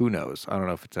who knows? I don't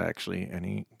know if it's actually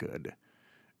any good.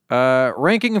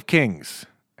 Ranking of Kings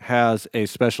has a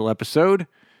special episode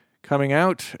coming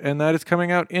out, and that is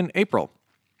coming out in April.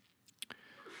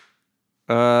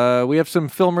 We have some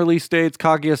film release dates.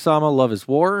 Kaguya-sama Love is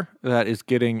War. That is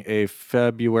getting a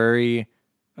February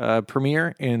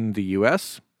premiere in the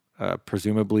U.S.,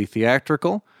 presumably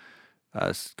theatrical,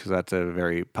 because that's a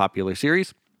very popular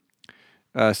series.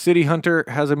 City Hunter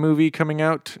has a movie coming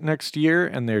out next year,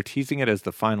 and they're teasing it as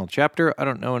the final chapter. I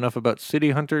don't know enough about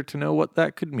City Hunter to know what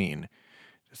that could mean.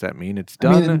 Does that mean it's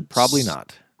done? Probably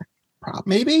not.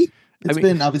 Maybe. It's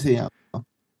been obviously. I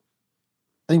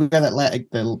think we got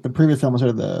that. The previous film was sort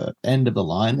of the end of the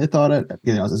line. They thought it,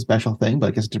 was a special thing, but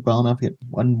I guess it did well enough to get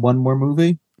one more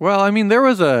movie. Well, I mean, there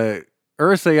was a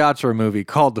Urusei Yatsura movie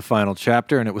called The Final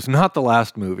Chapter, and it was not the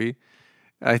last movie.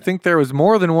 I think there was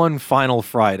more than one Final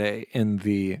Friday in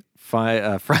the Friday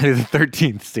the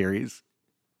 13th series.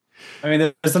 I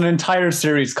mean, there's an entire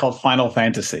series called Final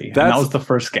Fantasy, and that was the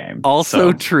first game.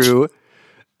 Also true.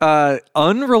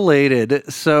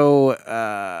 Unrelated. So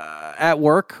at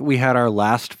work, we had our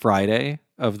last Friday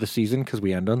of the season because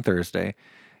we end on Thursday.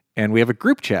 And we have a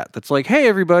group chat that's like, hey,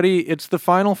 everybody, it's the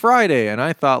Final Friday. And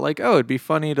I thought, like, oh, it'd be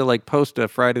funny to like post a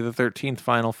Friday the 13th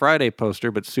Final Friday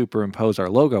poster, but superimpose our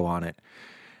logo on it.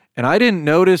 And I didn't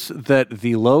notice that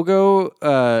the logo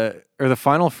or the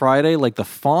Final Friday, like the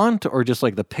font or just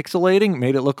like the pixelating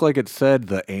made it look like it said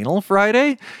the Anal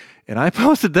Friday. And I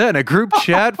posted that in a group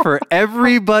chat for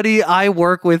everybody I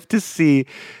work with to see.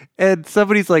 And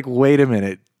somebody's like, wait a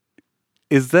minute.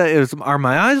 Are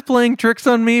my eyes playing tricks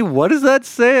on me? What does that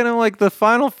say? And I'm like, the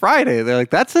Final Friday. They're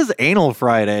like, that says Anal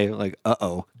Friday. I'm like,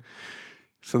 uh-oh.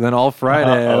 So then all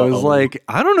Friday I was like,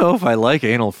 I don't know if I like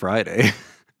Anal Friday.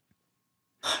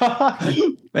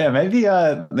 Man, maybe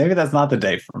that's not the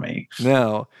day for me.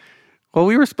 No. Well,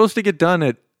 we were supposed to get done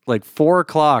at like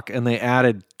 4:00 and they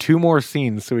added 2 more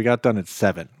scenes. So we got done at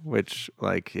 7, which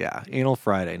Anal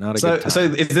Friday, not a good time. So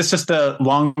is this just a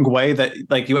long way that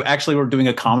like you actually were doing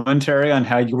a commentary on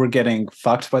how you were getting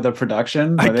fucked by the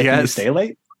production? I making you guess. stay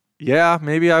late? Yeah,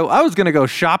 maybe I was going to go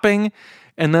shopping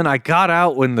and then I got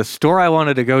out when the store I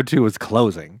wanted to go to was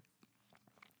closing.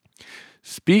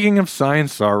 Speaking of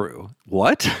Science Saru,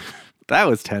 what? That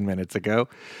was 10 minutes ago.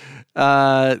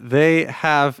 They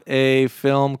have a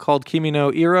film called Kimi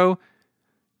no Iro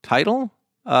title,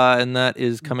 and that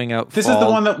is coming out This fall. is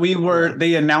the one that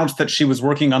they announced that she was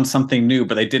working on something new,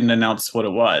 but they didn't announce what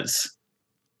it was.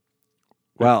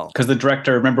 Well, because the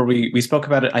director, remember we spoke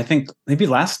about it, I think maybe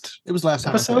It was last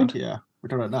episode? time, I think, yeah. We're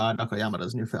talking about Naoko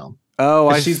Yamada's new film.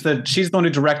 Oh, she's the one who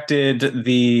directed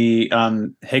the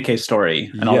Heike story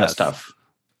and all that Yes. stuff.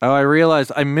 Oh, I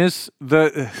realized I miss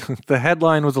the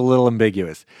headline was a little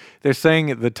ambiguous. They're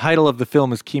saying the title of the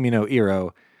film is Kimi no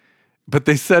Iro, but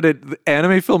they said the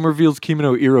anime film reveals Kimi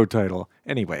no Iro title.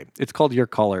 Anyway, it's called Your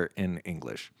Color in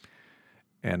English,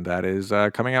 and that is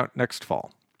coming out next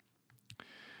fall.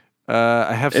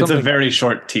 I have It's something. a very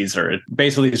short teaser. It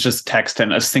basically is just text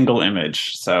and a single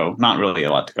image, so not really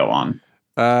a lot to go on.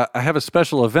 I have a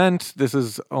special event. This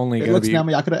is only It going looks to be.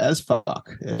 Naomi Yakuta as fuck.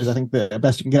 Is I think the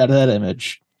best you can get out of that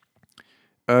image.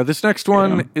 This next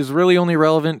one is really only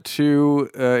relevant to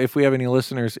if we have any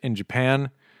listeners in Japan,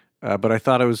 but I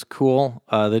thought it was cool.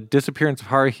 The disappearance of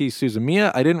Haruhi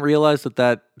Suzumiya. I didn't realize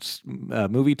that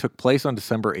movie took place on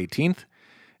December 18th.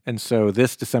 And so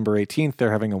this December 18th,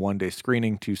 they're having a one-day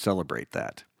screening to celebrate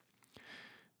that.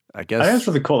 I guess. That's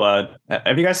really cool.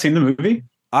 Have you guys seen the movie?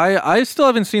 I still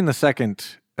haven't seen the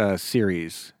second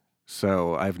series,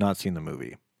 so I've not seen the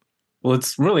movie. Well,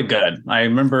 it's really good. I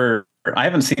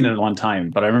haven't seen it in a long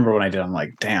time, but I remember when I did, I'm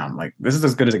like, damn, like this is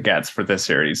as good as it gets for this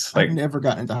series. Like, I've never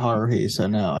gotten into Haruhi, so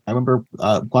no. I remember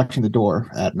watching The Door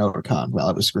at NovaCon while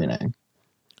I was screening.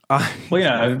 well,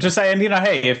 yeah, just saying,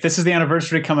 hey, if this is the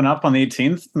anniversary coming up on the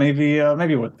 18th, maybe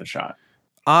worth the shot.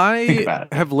 Think I about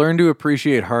it. have learned to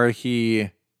appreciate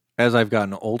Haruhi as I've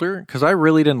gotten older, because I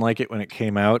really didn't like it when it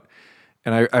came out.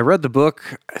 And I read the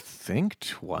book, I think,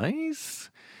 twice,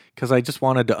 because I just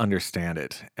wanted to understand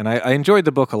it. And I enjoyed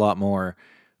the book a lot more.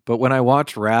 But when I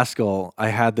watched Rascal, I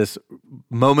had this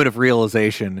moment of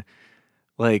realization,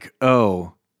 like,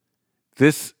 oh,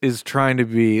 this is trying to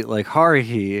be like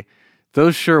Haruhi.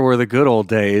 Those sure were the good old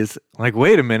days. Like,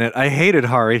 wait a minute, I hated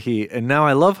Haruhi, and now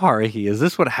I love Haruhi. Is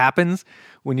this what happens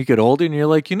when you get older and you're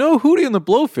like, Hootie and the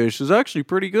Blowfish is actually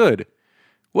pretty good?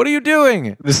 What are you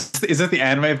doing? Is it the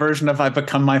anime version of I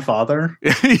Become My Father?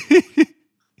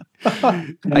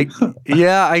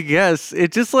 I guess.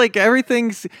 It's just like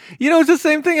everything's, it's the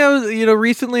same thing I was,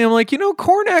 recently I'm like,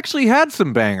 Korn actually had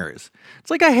some bangers. It's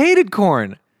like I hated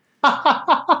Korn.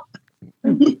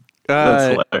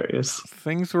 That's hilarious.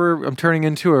 I'm turning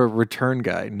into a return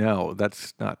guy. No,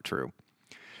 that's not true.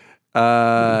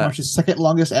 It's the second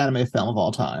longest anime film of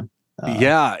all time.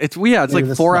 It's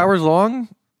like 4 hours long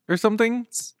or something.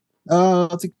 It's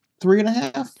like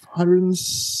 3.5,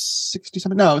 160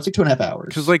 something. No, it's like 2.5 hours.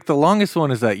 Because like the longest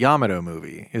one is that Yamato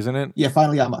movie, isn't it? Yeah,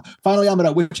 Final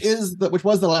Yamato, which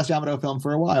was the last Yamato film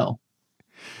for a while.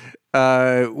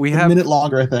 We have a minute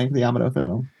longer, I think, the Yamato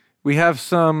film. We have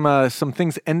some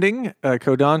things ending.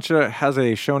 Kodansha has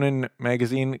a shonen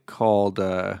magazine called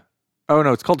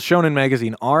it's called Shonen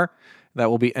Magazine R that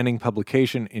will be ending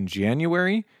publication in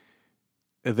January.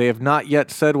 They have not yet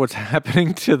said what's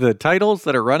happening to the titles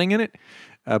that are running in it,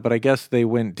 but I guess they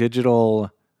went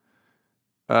digital.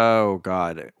 Oh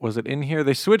God, was it in here?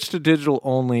 They switched to digital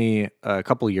only a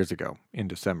couple of years ago in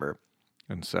December,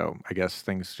 and so I guess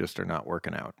things just are not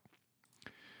working out.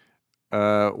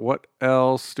 What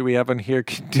else do we have on here?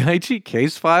 Daichi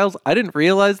Case Files. I didn't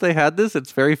realize they had this.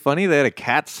 It's very funny. They had a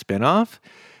cat spinoff,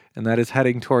 and that is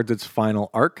heading towards its final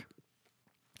arc.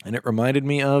 And it reminded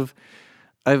me of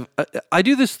I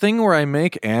do this thing where I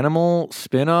make animal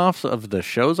spinoffs of the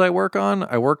shows I work on.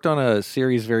 I worked on a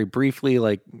series very briefly,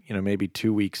 like maybe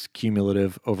 2 weeks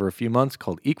cumulative over a few months,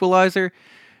 called Equalizer.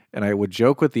 And I would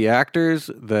joke with the actors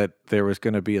that there was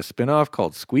going to be a spinoff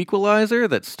called Squeakqualizer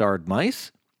that starred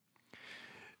mice.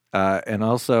 And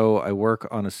also, I work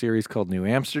on a series called New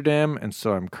Amsterdam, and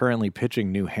so I'm currently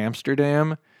pitching New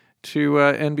Hamsterdam to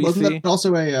NBC. Wasn't that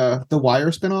also a The Wire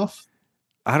spinoff?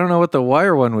 I don't know what the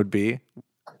Wire one would be.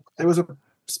 There was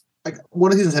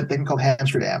one of these had been called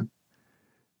Hamsterdam.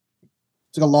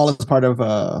 It's like a lawless part of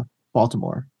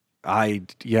Baltimore. I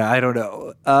don't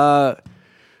know.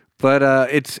 But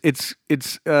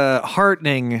it's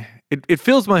heartening it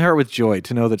fills my heart with joy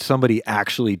to know that somebody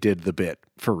actually did the bit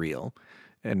for real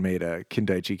and made a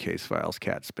Kindaichi Case Files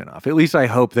cat spinoff. At least I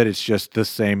hope that it's just the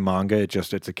same manga,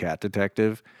 just it's a cat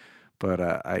detective. But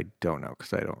I don't know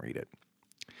because I don't read it.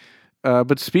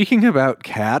 But speaking about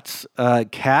cats,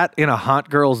 Cat in a Hot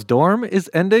Girl's Dorm is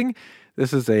ending.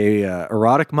 This is a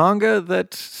erotic manga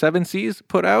that Seven Seas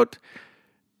put out.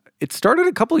 It started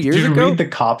a couple years ago. Did you read the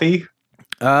copy?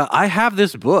 I have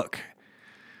this book.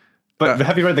 But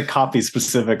have you read the copy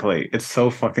specifically? It's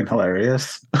so fucking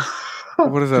hilarious.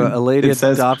 What is it? A lady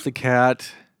adopts a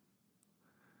cat.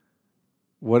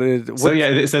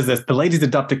 It says this. The ladies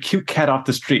adopt a cute cat off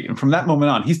the street, and from that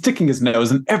moment on, he's sticking his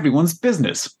nose in everyone's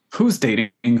business. Who's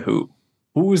dating who?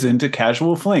 Who's into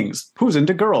casual flings? Who's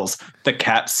into girls? The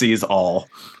cat sees all.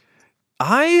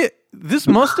 This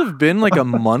must have been like a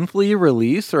monthly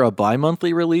release or a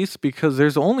bi-monthly release because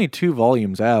there's only 2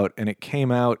 volumes out, and it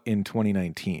came out in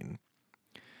 2019.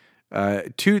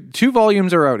 Two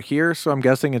volumes are out here, so I'm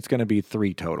guessing it's going to be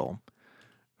 3 total.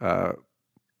 Yeah.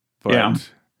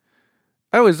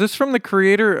 Oh, is this from the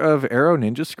creator of Arrow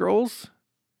Ninja Scrolls?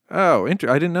 Oh, I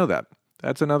didn't know that.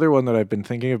 That's another one that I've been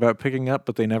thinking about picking up,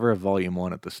 but they never have volume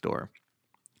 1 at the store.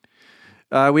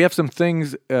 We have some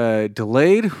things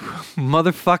delayed.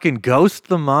 Motherfucking Ghost,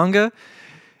 the manga,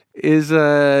 is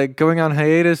going on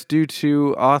hiatus due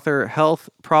to author health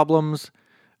problems.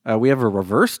 We have a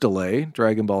reverse delay.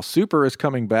 Dragon Ball Super is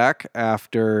coming back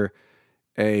after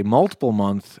a multiple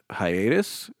month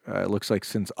hiatus. It looks like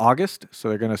since August. So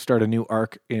they're going to start a new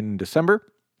arc in December.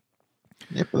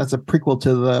 Yep, that's a prequel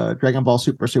to the Dragon Ball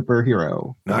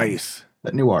Superhero. Nice.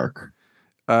 That new arc.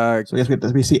 So I guess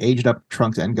we see aged up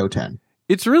Trunks and Goten.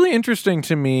 It's really interesting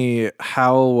to me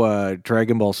how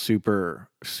Dragon Ball Super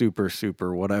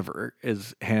whatever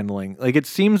is handling. Like, it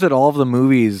seems that all of the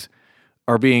movies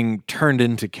are being turned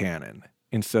into canon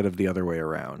instead of the other way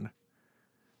around.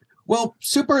 Well,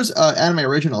 Super's anime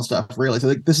original stuff, really.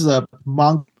 So this is a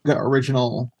manga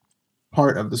original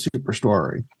part of the Super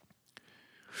story.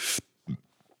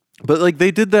 But like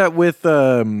they did that with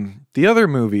the other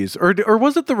movies, or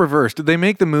was it the reverse? Did they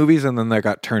make the movies and then that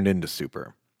got turned into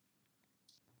Super?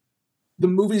 The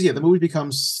movies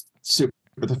becomes Super.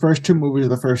 The first 2 movies are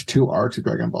the first 2 arcs of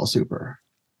Dragon Ball Super.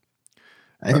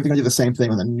 I think they're going to do the same thing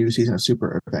with a new season of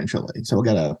Super eventually. So we'll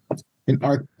get an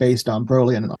arc based on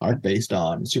Broly and an arc based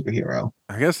on Superhero.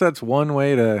 I guess that's one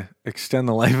way to extend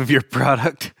the life of your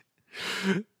product.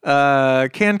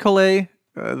 Cancole,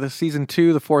 the season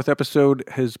 2, the 4th episode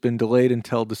has been delayed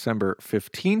until December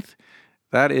 15th.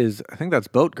 I think that's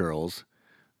Boat Girls.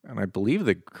 And I believe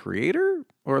the creator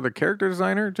or the character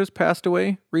designer just passed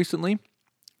away recently.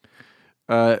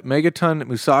 Megaton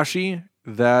Musashi,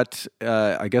 that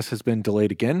I guess has been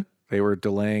delayed again. They were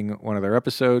delaying one of their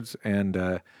episodes, and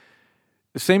the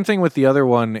same thing with the other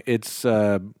one. It's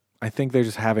I think they're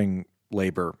just having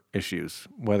labor issues,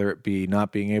 whether it be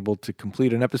not being able to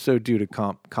complete an episode due to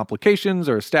complications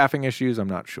or staffing issues. I'm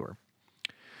not sure.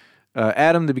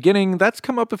 Adam the Beginning, that's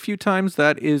come up a few times.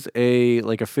 That is a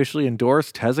officially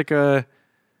endorsed Tezuka.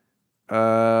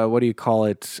 What do you call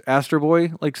it? Astro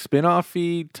Boy,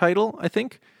 spin-off-y title, I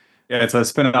think. Yeah, it's a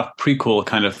spin-off prequel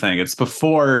kind of thing. It's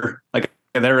before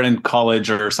they're in college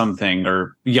or something,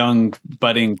 or young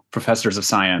budding professors of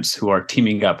science who are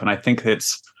teaming up, and I think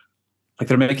it's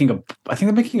they're making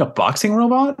a boxing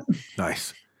robot.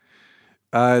 Nice.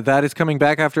 That is coming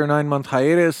back after a 9-month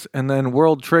hiatus, and then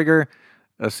World Trigger,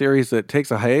 a series that takes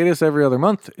a hiatus every other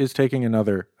month, is taking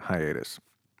another hiatus.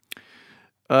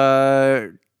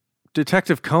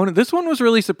 Detective Conan. This one was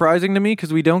really surprising to me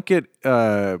because we don't get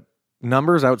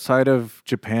numbers outside of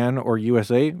Japan or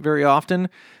USA very often.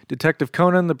 Detective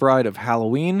Conan, The Bride of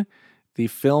Halloween. The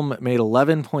film made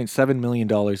 $11.7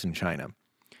 million in China.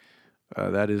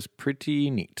 That is pretty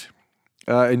neat.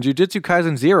 And Jujutsu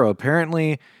Kaisen 0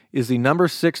 apparently is the number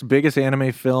 6 biggest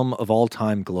anime film of all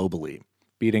time globally,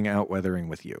 beating out Weathering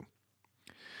with You.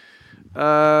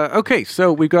 Okay,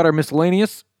 so we've got our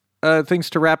miscellaneous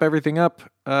things to wrap everything up.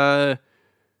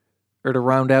 Or to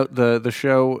round out the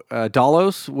show,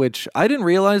 Dalos, which I didn't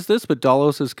realize this, but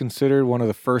Dalos is considered one of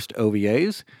the first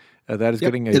OVAs. That is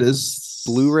getting a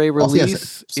Blu-ray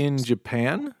release in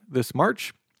Japan this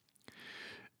March.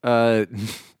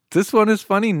 This one is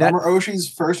funny. Former Oshi's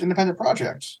first independent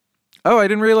project. Oh, I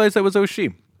didn't realize that was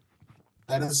Oshi.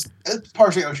 It's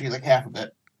partially Oshi, like half of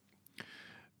it.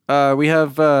 We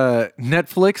have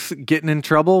Netflix getting in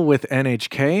trouble with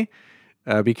NHK.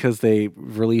 Because they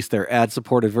released their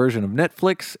ad-supported version of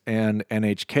Netflix, and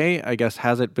NHK, I guess,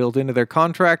 has it built into their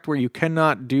contract where you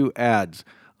cannot do ads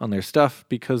on their stuff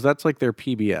because that's like their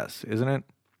PBS, isn't it?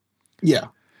 Yeah.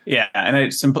 Yeah, and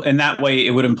it's simple in that way.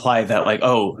 It would imply that like,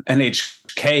 oh,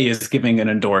 NHK is giving an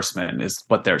endorsement, is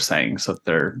what they're saying. So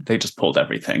they just pulled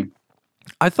everything.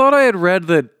 I thought I had read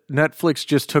that Netflix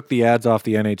just took the ads off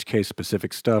the NHK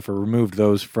specific stuff or removed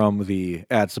those from the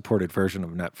ad supported version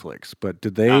of Netflix. But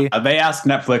did they? They asked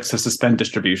Netflix to suspend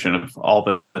distribution of all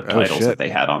the titles that they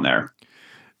had on there.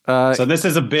 So this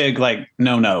is a big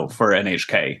no for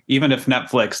NHK, even if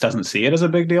Netflix doesn't see it as a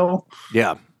big deal.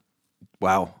 Yeah.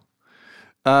 Wow.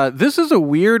 This is a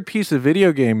weird piece of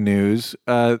video game news.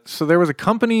 So there was a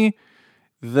company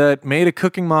that made a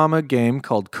Cooking Mama game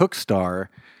called Cookstar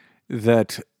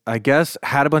that I guess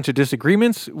had a bunch of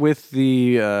disagreements with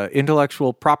the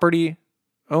intellectual property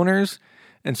owners.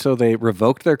 And so they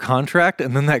revoked their contract,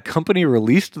 and then that company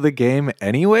released the game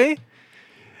anyway.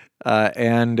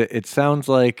 And it sounds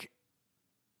like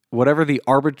whatever the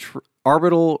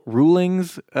arbitral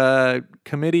rulings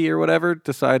committee or whatever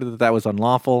decided that was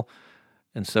unlawful.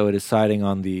 And so it is siding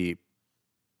on the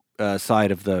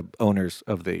side of the owners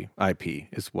of the IP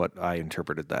is what I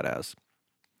interpreted that as.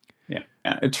 Yeah.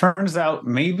 It turns out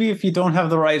maybe if you don't have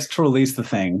the rights to release the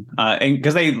thing, and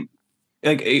because they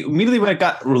immediately when it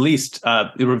got released,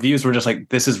 the reviews were just like,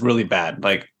 this is really bad.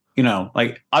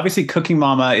 Obviously Cooking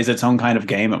Mama is its own kind of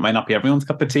game. It might not be everyone's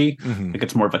cup of tea. Mm-hmm.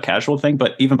 It's more of a casual thing,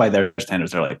 but even by their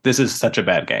standards, they're like, this is such a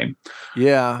bad game.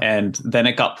 Yeah. And then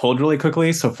it got pulled really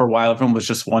quickly. So for a while, everyone was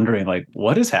just wondering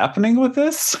what is happening with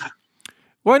this?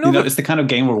 Well, I know it's the kind of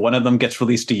game where one of them gets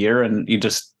released a year and you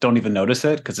just don't even notice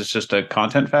it because it's just a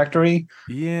content factory.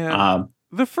 Yeah.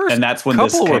 The first and that's when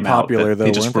couple this came were popular, out. Though,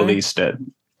 they just released it.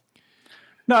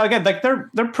 No, again,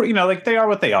 they're they are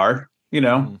what they are,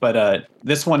 But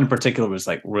this one in particular was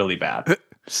really bad.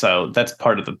 So that's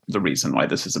part of the reason why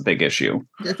this is a big issue.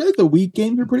 I feel like the Wii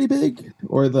games are pretty big,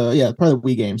 or probably the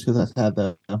Wii games because that's had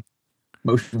the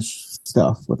motion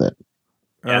stuff with it.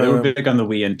 Yeah, they were big on the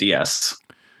Wii and DS.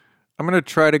 I'm going to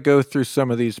try to go through some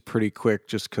of these pretty quick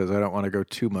just because I don't want to go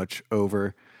too much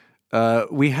over.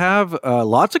 We have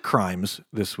lots of crimes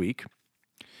this week.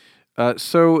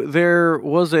 So there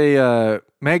was a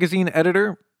magazine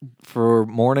editor for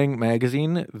Morning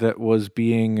Magazine that was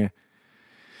being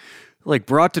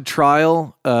brought to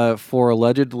trial for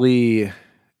allegedly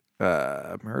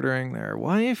murdering their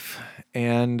wife,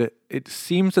 and it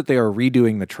seems that they are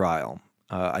redoing the trial.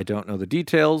 I don't know the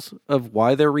details of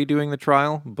why they're redoing the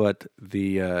trial, but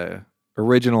the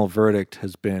original verdict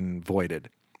has been voided,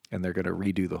 and they're going to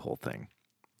redo the whole thing.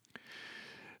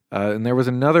 And there was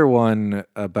another one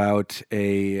about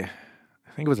I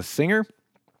think it was a singer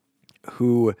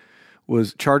who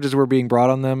charges were being brought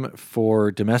on them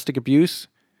for domestic abuse,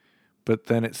 but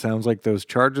then it sounds like those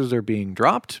charges are being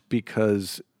dropped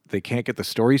because they can't get the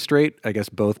story straight. I guess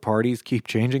both parties keep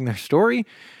changing their story.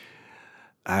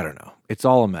 I don't know. It's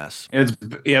all a mess.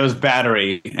 It was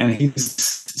battery, and he's a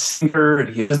singer.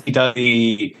 He does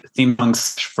the theme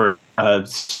songs for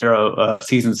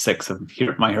season 6 of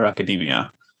My Hero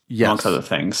Academia, amongst other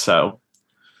things. So,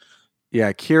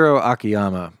 yeah, Kiro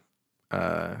Akiyama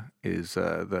is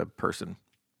the person.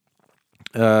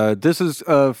 This is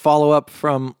a follow-up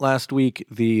from last week,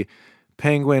 the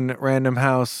Penguin Random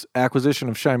House acquisition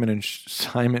of Simon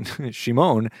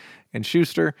Shimon and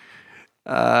Schuster.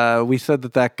 We said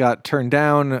that got turned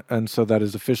down, and so that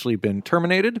has officially been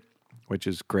terminated, which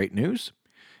is great news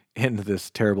in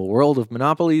this terrible world of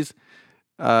monopolies.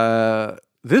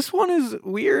 This one is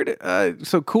weird.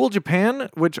 So Cool Japan,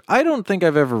 which I don't think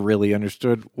I've ever really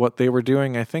understood what they were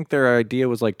doing. I think their idea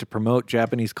was to promote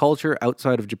Japanese culture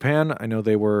outside of Japan. I know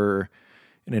they were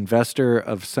an investor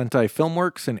of Sentai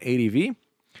Filmworks and ADV.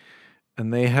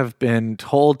 And they have been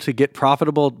told to get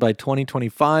profitable by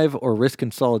 2025 or risk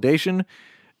consolidation.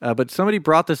 But somebody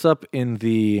brought this up in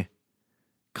the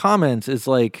comments. Is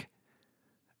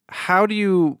how do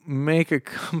you make a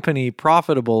company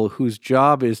profitable whose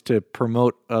job is to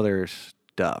promote other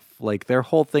stuff? Their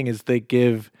whole thing is they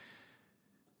give,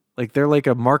 they're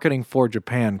a marketing for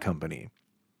Japan company.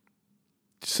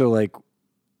 So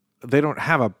they don't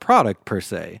have a product per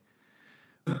se.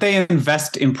 They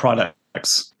invest in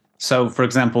products. So, for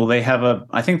example,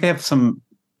 I think they have some,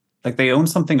 they own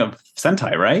something of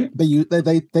Sentai, right? They've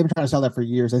been trying to sell that for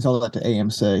years. They sold that to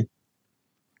AMC.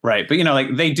 Right. But,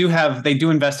 they do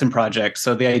invest in projects.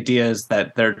 So the idea is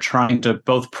that they're trying to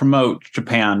both promote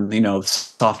Japan,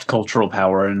 soft cultural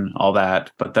power and all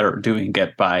that, but they're doing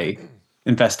it by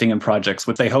investing in projects,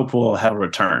 which they hope will have a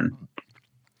return.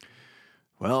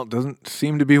 Well, it doesn't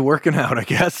seem to be working out, I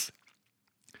guess.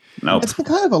 Nope. It's been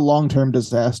kind of a long-term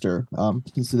disaster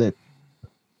because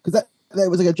that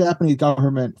was a Japanese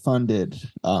government-funded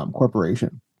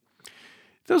corporation.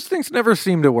 Those things never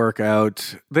seem to work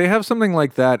out. They have something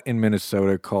like that in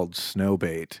Minnesota called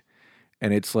Snowbait.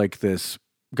 And it's like this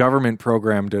government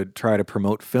program to try to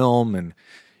promote film and,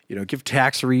 give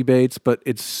tax rebates, but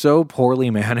it's so poorly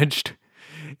managed.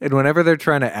 And whenever they're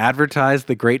trying to advertise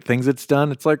the great things it's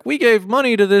done, it's like, we gave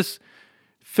money to this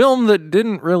film that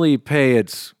didn't really pay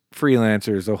its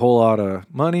freelancers a whole lot of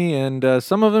money, and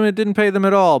some of them it didn't pay them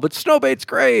at all, but Snowbait's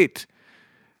great.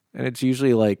 And it's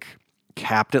usually like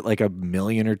capped at like $1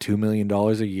 million or $2 million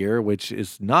a year, which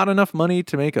is not enough money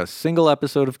to make a single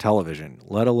episode of television,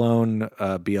 let alone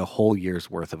be a whole year's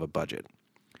worth of a budget.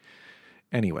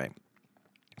 Anyway,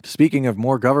 speaking of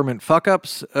more government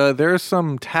fuck-ups, there's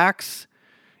some tax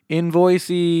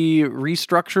invoicey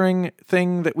restructuring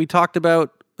thing that we talked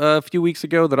about a few weeks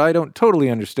ago that I don't totally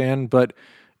understand, but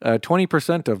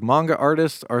 20% of manga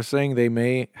artists are saying they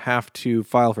may have to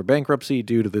file for bankruptcy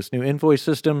due to this new invoice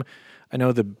system. I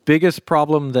know the biggest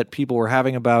problem that people were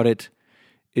having about it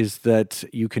is that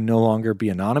you can no longer be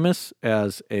anonymous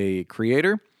as a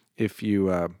creator if you,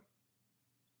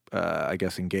 I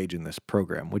guess, engage in this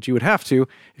program, which you would have to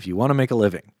if you want to make a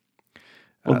living.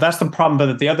 Well, that's the problem.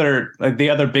 But the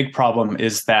other big problem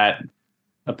is that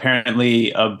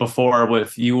apparently before,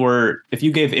 if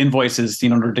you gave invoices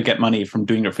in order to get money from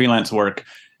doing your freelance work,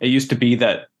 it used to be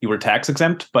that you were tax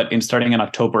exempt, but starting in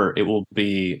October, it will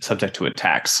be subject to a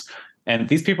tax. And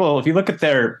these people, if you look at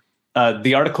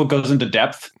the article goes into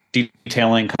depth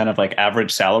detailing kind of like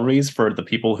average salaries for the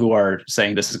people who are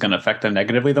saying this is going to affect them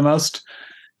negatively the most.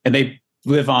 And they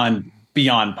live on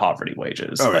beyond poverty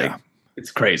wages. It's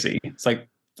crazy. It's like,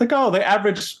 oh, the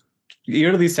average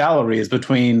yearly salary is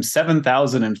between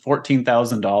 $7,000 and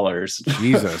 $14,000.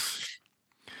 Jesus.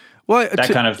 Well, that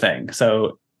kind of thing.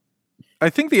 So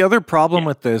I think the other problem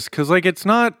with this, because like it's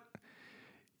not,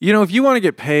 if you want to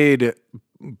get paid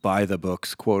by the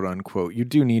books, quote unquote, you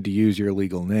do need to use your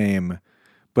legal name.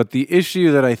 But the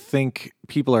issue that I think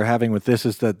people are having with this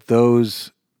is that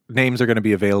those names are going to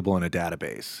be available in a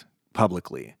database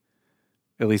publicly.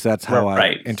 At least that's how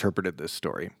I interpreted this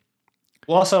story.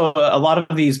 Well, also, a lot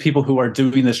of these people who are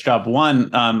doing this job,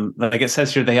 like it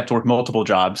says here, they have to work multiple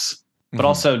jobs. But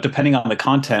also, depending on the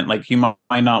content, like you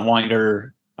might not want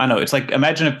your... I know, it's like,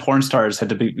 imagine if porn stars had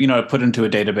to be, put into a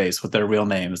database with their real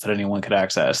names that anyone could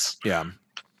access. Yeah.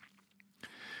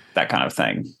 That kind of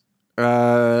thing.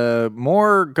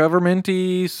 More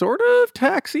government-y, sort of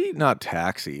taxi. Not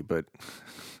taxi, but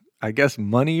I guess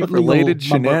money-related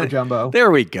shenanigans.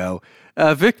 There we go.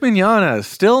 Vic Mignogna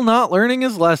still not learning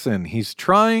his lesson. He's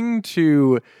trying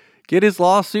to get his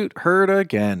lawsuit heard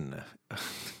again.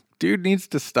 Dude needs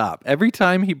to stop. Every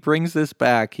time he brings this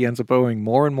back, he ends up owing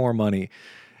more and more money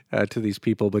to these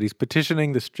people, but he's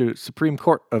petitioning the Supreme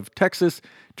Court of Texas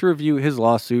to review his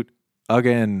lawsuit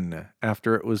again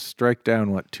after it was struck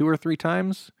down, 2 or 3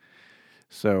 times?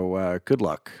 So good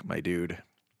luck, my dude.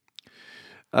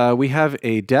 We have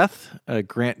a death.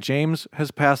 Grant James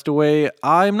has passed away.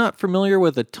 I'm not familiar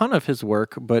with a ton of his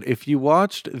work, but if you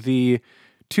watched the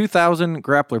 2000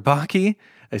 Grappler Baki,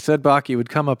 I said Baki would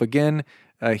come up again.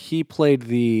 He played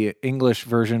the English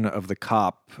version of the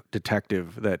cop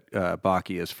detective that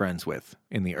Baki is friends with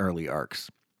in the early arcs.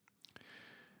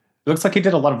 It looks like he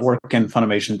did a lot of work in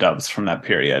Funimation dubs from that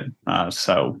period.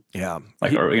 Yeah,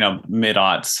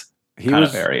 mid-aughts. He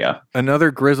was area.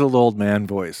 Another grizzled old man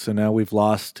voice, so now we've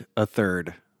lost a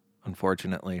third,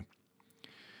 unfortunately.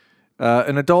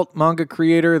 An adult manga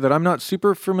creator that I'm not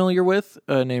super familiar with,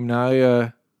 named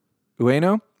Naoya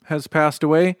Ueno, has passed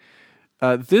away.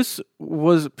 This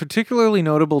was particularly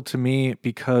notable to me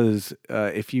because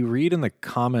if you read in the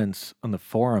comments on the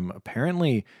forum,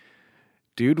 apparently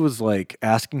dude was like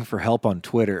asking for help on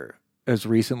Twitter as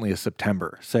recently as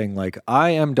September, saying like,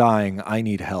 I am dying, I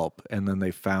need help. And then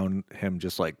they found him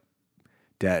just like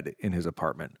dead in his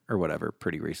apartment or whatever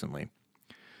pretty recently.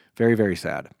 Very, very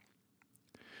sad.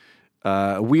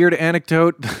 Weird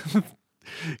anecdote.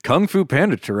 Kung Fu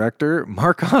Panda director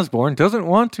Mark Osborne doesn't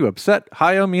want to upset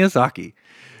Hayao Miyazaki.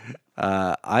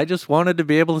 I just wanted to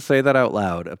be able to say that out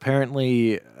loud.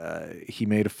 Apparently, he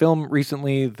made a film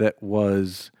recently that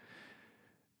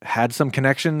had some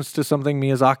connections to something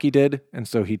Miyazaki did, and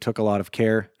so he took a lot of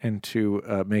care into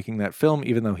making that film,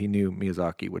 even though he knew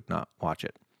Miyazaki would not watch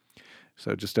it.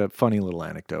 So just a funny little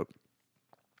anecdote.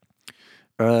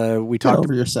 We talked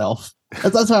over yourself.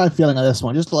 That's how I'm feeling on this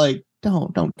one. Just like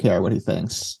don't care what he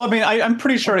thinks. I mean, I'm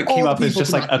pretty sure it came up as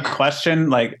just like a question.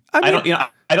 Like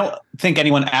I don't think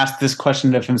anyone asked this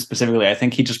question of him specifically. I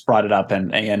think he just brought it up,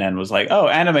 and ANN was like, "Oh,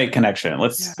 anime connection.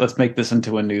 Let's make this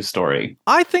into a news story."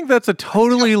 I think that's a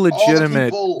totally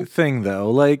legitimate thing,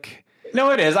 though. Like,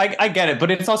 No, it is. I get it,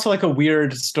 but it's also like a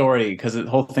weird story because the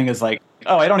whole thing is like,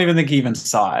 oh, I don't even think he even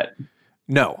saw it.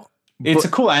 No. It's a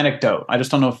cool anecdote. I just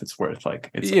don't know if it's worth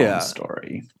like its Yeah. own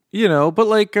story. You know, but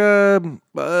like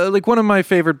one of my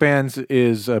favorite bands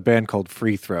is a band called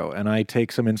Free Throw, and I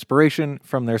take some inspiration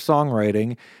from their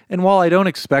songwriting. And while I don't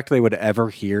expect they would ever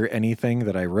hear anything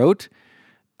that I wrote,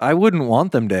 I wouldn't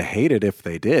want them to hate it if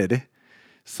they did.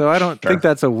 So I don't think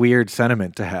that's a weird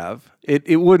sentiment to have.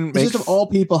 It wouldn't make Just of all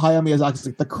people, Hayao Miyazaki is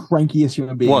like the crankiest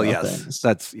human being. Well, of yes, things.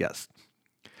 that's yes.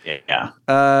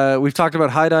 Yeah. We've talked about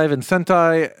High Dive and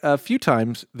Sentai a few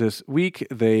times this week.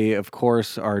 They, of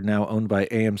course, are now owned by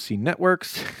AMC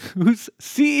Networks, whose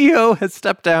CEO has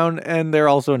stepped down, and they're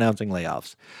also announcing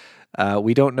layoffs.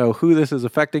 We don't know who this is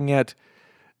affecting yet,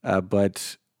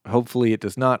 but hopefully it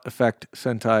does not affect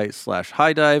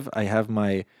Sentai/High Dive. I have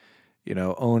my,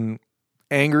 own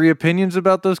angry opinions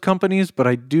about those companies, but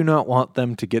I do not want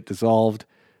them to get dissolved.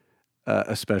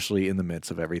 Especially in the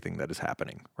midst of everything that is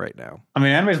happening right now. I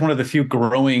mean, anime is one of the few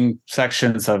growing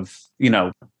sections of,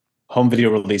 home video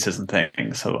releases and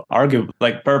things. So arguably,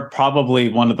 like, they're probably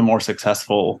one of the more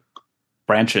successful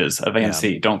branches of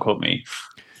AMC. Yeah. Don't quote me.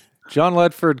 John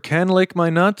Ledford can lick my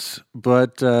nuts,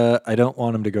 but I don't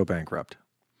want him to go bankrupt.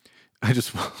 I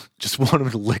just want him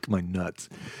to lick my nuts.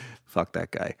 Fuck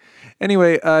that guy.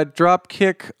 Anyway,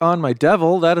 Dropkick on My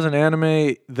Devil. That is an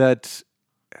anime that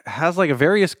has like a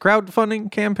various crowdfunding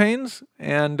campaigns,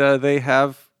 and they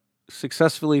have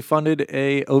successfully funded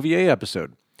a OVA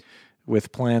episode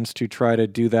with plans to try to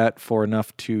do that for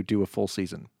enough to do a full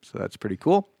season. So that's pretty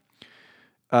cool.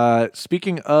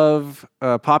 Speaking of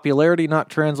popularity not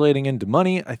translating into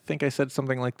money, I think I said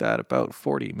something like that about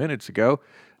 40 minutes ago.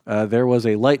 There was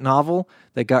a light novel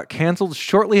that got canceled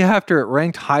shortly after it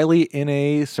ranked highly in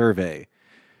a survey.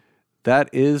 That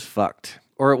is fucked.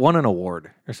 Or it won an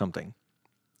award or something.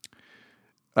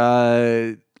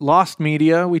 Lost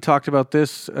Media, we talked about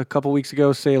this a couple weeks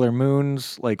ago. Sailor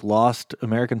Moon's lost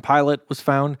American pilot was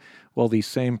found. Well, the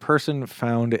same person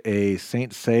found a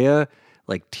Saint Seiya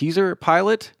teaser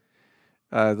pilot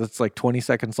that's 20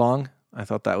 seconds long. I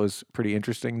thought that was pretty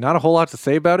interesting. Not a whole lot to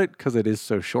say about it because it is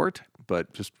so short,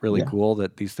 but just really cool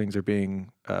that these things are being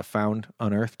found,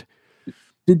 unearthed.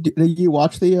 Did you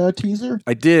watch the teaser?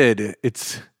 I did.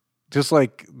 It's just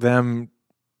like them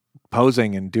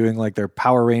posing and doing their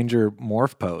Power Ranger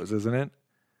morph pose, isn't it?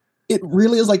 It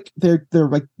really is they're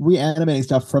reanimating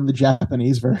stuff from the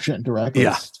Japanese version directly.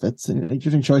 Yeah. It's an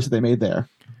interesting choice that they made there.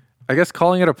 I guess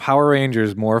calling it a Power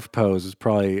Rangers morph pose is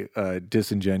probably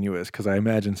disingenuous because I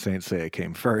imagine Saint Seiya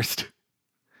came first.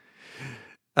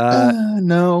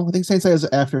 No, I think Saint Seiya is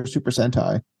after Super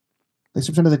Sentai.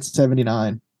 Super Sentai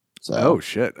 79. So. Oh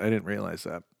shit, I didn't realize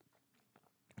that.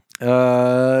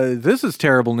 This is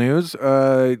terrible news.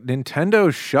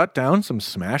 Nintendo shut down some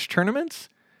Smash tournaments,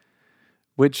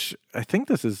 which I think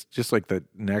this is just the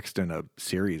next in a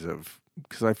series of,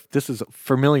 because this is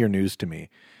familiar news to me.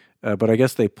 But I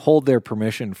guess they pulled their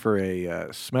permission for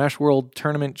a Smash World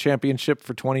Tournament Championship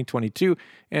for 2022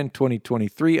 and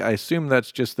 2023. I assume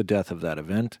that's just the death of that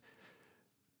event.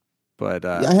 But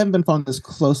I haven't been following this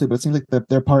closely, but it seems like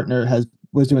their partner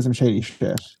was doing some shady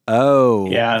shit. Oh,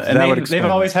 yeah, and they've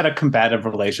always had a combative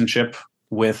relationship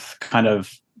with kind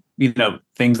of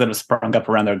things that have sprung up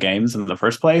around their games in the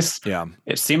first place. Yeah,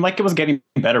 it seemed like it was getting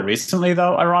better recently,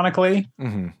 though, ironically.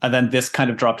 Mm-hmm. And then this kind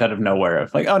of dropped out of nowhere.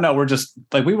 Of oh no, we're just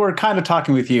we were kind of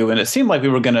talking with you, and it seemed like we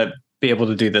were going to be able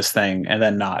to do this thing, and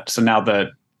then not. So now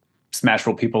the Smash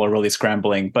World people are really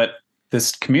scrambling, but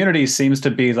this community seems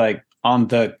to be on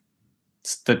the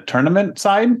tournament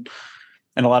side.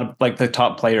 And a lot of the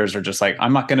top players are just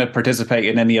I'm not going to participate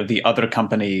in any of the other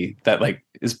company that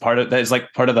is part of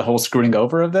the whole screwing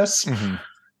over of this. Mm-hmm.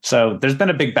 So there's been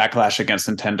a big backlash against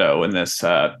Nintendo and this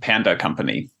Panda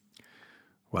company.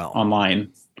 Well,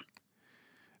 online.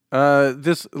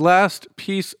 This last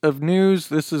piece of news,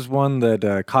 this is one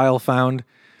that Kyle found.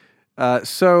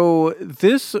 So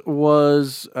this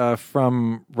was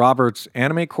from Robert's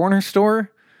Anime Corner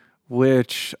store,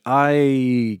 which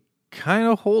I kind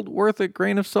of hold worth a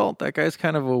grain of salt. That guy's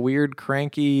kind of a weird,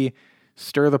 cranky,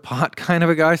 stir the pot kind of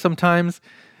a guy sometimes.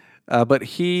 But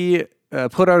he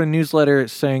put out a newsletter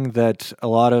saying that a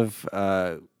lot of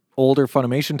older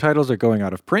Funimation titles are going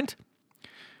out of print.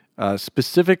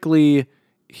 Specifically,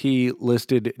 he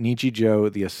listed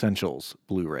Nichijou The Essentials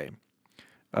Blu-ray,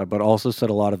 but also said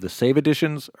a lot of the save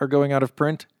editions are going out of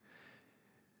print.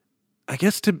 I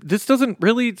guess this doesn't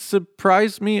really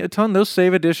surprise me a ton. Those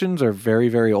save editions are very,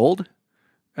 very old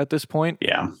at this point.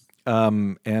 Yeah.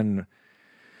 And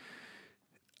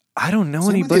I don't know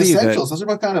Same with the anybody Essentials. Those are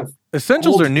what kind of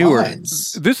Essentials old are newer.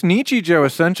 lines. This Nichijou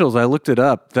Essentials, I looked it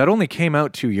up. That only came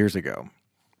out 2 years ago.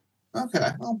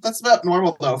 Okay, well, that's about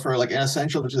normal though for like an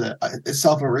Essential, which is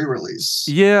itself a re-release.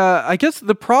 Yeah, I guess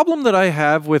the problem that I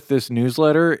have with this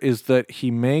newsletter is that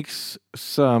he makes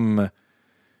some,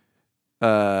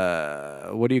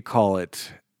 what do you call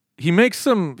it? He makes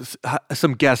some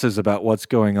guesses about what's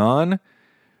going on,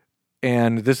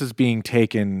 and this is being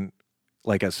taken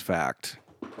like as fact.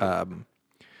 I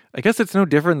guess it's no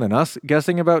different than us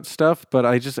guessing about stuff, but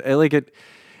I like it.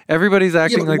 Everybody's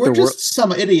acting like we're the world. just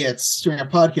some idiots doing a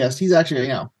podcast. He's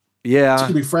actually, Yeah.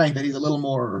 to be frank, that he's a little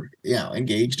more,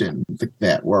 engaged in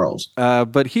that world.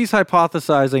 But he's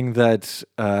hypothesizing that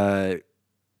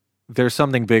there's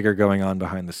something bigger going on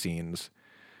behind the scenes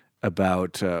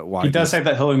about why. He does say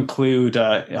that he'll include,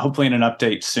 hopefully in an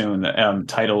update soon,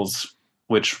 titles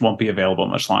which won't be available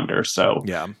much longer. So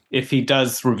yeah, if he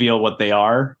does reveal what they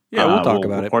are, we'll talk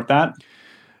about report that.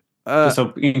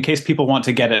 So in case people want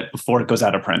to get it before it goes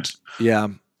out of print. Yeah.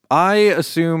 I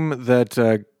assume that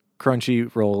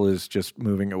Crunchyroll is just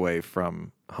moving away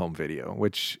from home video,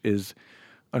 which is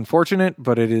unfortunate,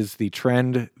 but it is the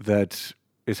trend that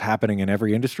is happening in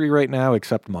every industry right now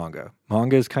except manga.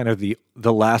 Manga is kind of the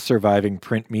last surviving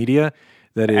print media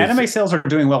that is. Anime sales are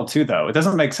doing well too, though. It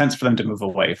doesn't make sense for them to move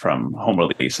away from home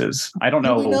releases. I don't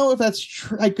know. Do we know if that's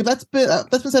true? Like, that's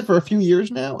been said for a few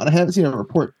years now, and I haven't seen a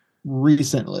report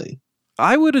recently.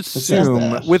 I would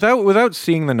assume, without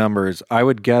seeing the numbers, I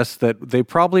would guess that they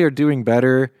probably are doing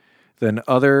better than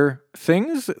other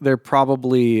things. They're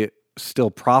probably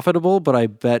still profitable, but I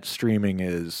bet streaming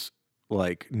is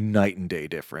like night and day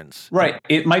difference. Right.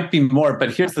 It might be more,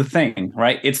 but here's the thing,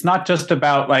 right? It's not just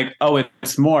about like, oh,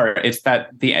 it's more. It's that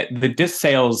the disc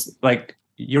sales, like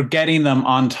you're getting them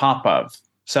on top of.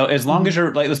 So as long as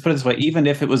you're like, let's put it this way, even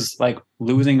if it was like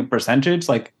losing a percentage,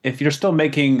 like if you're still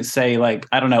making, say, like,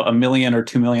 I don't know, $1 million or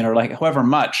 $2 million or like however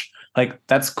much, like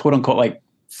that's quote unquote like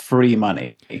free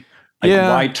money. Like,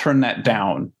 why turn that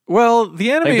down? Well,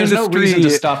 the anime there's industry, no reason to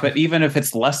stop it, even if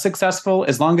it's less successful,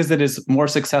 as long as it is more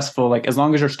successful, like as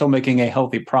long as you're still making a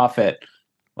healthy profit,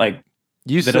 like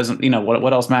doesn't,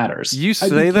 what else matters? You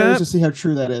say that to see how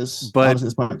true that is. But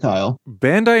this point, Kyle,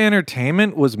 Bandai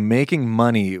Entertainment was making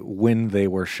money when they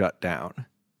were shut down.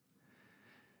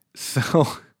 So,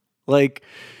 like,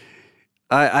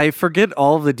 I forget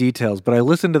all of the details, but I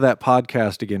listened to that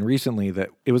podcast again recently. That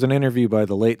it was an interview by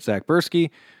the late Zach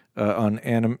Bursky on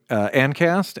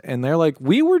Ancast, and they're like,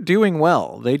 "We were doing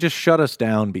well. They just shut us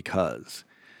down because."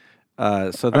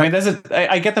 I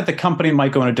get that the company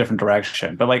might go in a different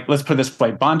direction, but like, let's put it this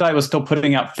way. Bandai was still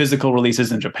putting out physical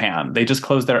releases in Japan. They just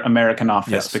closed their American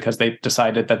office because they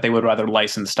decided that they would rather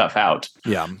license stuff out.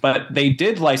 Yeah. But they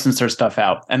did license their stuff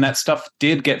out, and that stuff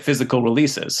did get physical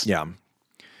releases. Yeah.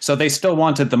 So they still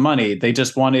wanted the money. They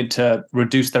just wanted to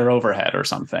reduce their overhead or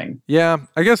something. Yeah,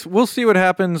 I guess we'll see what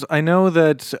happens. I know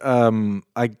that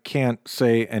I can't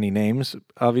say any names,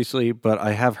 obviously, but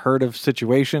I have heard of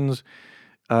situations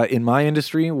in my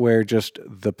industry where just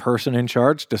the person in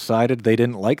charge decided they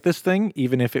didn't like this thing,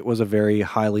 even if it was a very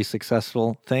highly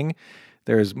successful thing.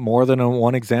 There's more than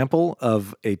one example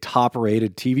of a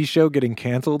top-rated TV show getting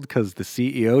canceled because the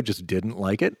CEO just didn't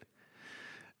like it.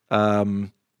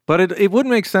 But it would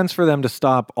make sense for them to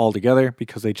stop altogether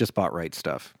because they just bought Right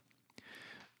Stuff.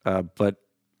 But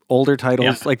older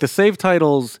titles, like the Save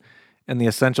titles and the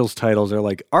Essentials titles, are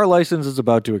like, our license is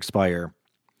about to expire.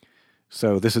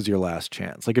 So this is your last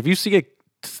chance. Like if you see a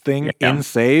thing in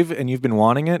Save and you've been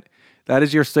wanting it, that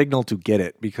is your signal to get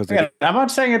it. Because I'm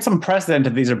not saying it's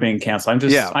unprecedented these are being canceled. I'm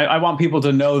just I want people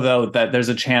to know though that there's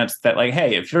a chance that like,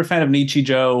 hey, if you're a fan of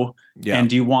Nichijou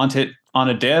and you want it on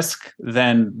a disc,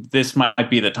 then this might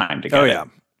be the time to get it.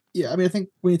 Yeah, I mean, I think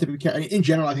we need to be careful. In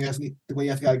general, I think that's the way you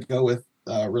have to go with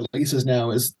releases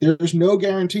now. Is there's no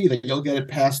guarantee that you'll get it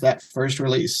past that first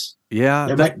release.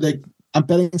 Yeah, I'm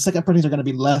betting second printings are going to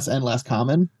be less and less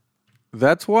common.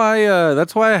 That's why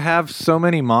I have so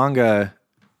many manga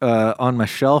on my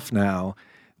shelf now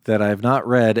that I've not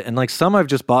read, and like some I've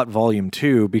just bought volume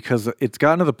 2 because it's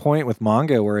gotten to the point with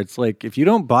manga where it's like if you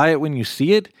don't buy it when you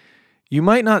see it, you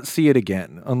might not see it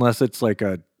again unless it's like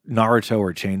a Naruto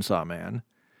or Chainsaw Man.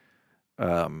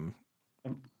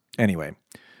 Anyway,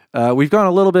 we've gone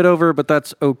a little bit over, but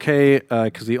that's okay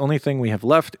because the only thing we have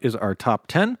left is our top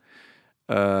 10.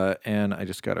 And I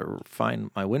just got to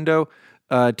find my window.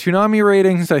 Toonami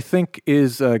ratings, I think,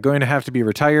 is going to have to be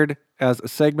retired as a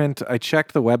segment. I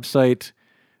checked the website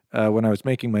when I was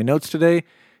making my notes today,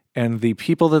 and the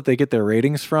people that they get their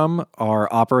ratings from are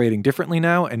operating differently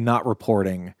now and not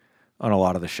reporting on a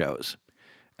lot of the shows.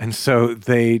 And so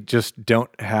they just don't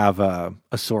have a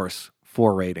source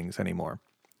for ratings anymore.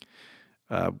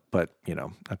 But,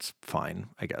 that's fine,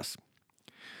 I guess.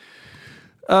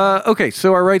 Okay,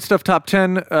 so our Right Stuff Top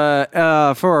 10.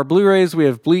 For our Blu-rays, we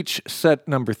have Bleach set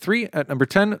number 3 at number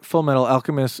 10, Full Metal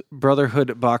Alchemist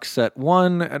Brotherhood box set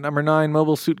 1 at number 9,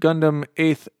 Mobile Suit Gundam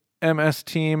 8th MS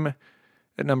Team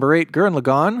at number 8, Gurren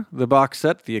Lagann, the box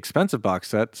set, the expensive box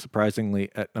set, surprisingly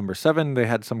at number 7. They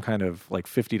had some kind of like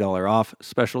 $50 off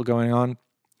special going on.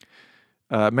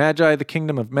 Magi, the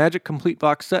Kingdom of Magic complete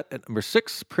box set at number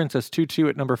 6, Princess Tutu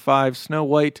at number 5, Snow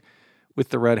White with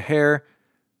the red hair.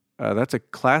 That's a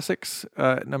classics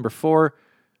at number 4.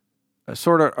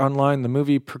 Sword Art Online, the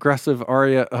movie Progressive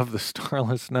Aria of the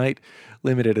Starless Night,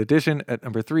 limited edition at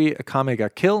number 3. Akame ga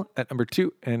Kill at number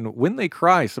 2. And When They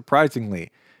Cry, surprisingly,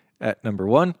 at number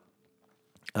 1.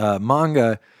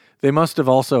 Manga, they must have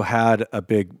also had a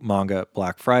big manga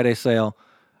Black Friday sale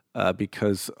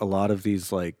because a lot of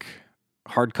these like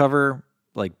hardcover,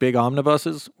 like big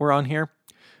omnibuses were on here.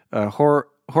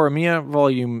 Horimiya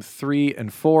Volume 3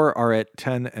 and 4 are at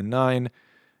 10 and 9.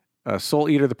 Soul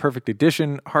Eater, the Perfect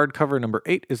Edition, hardcover number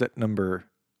 8 is at number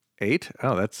 8.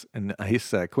 Oh, that's a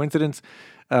nice coincidence.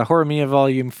 Horimiya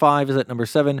Volume 5 is at number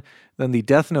 7. Then the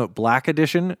Death Note Black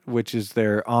Edition, which is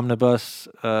their omnibus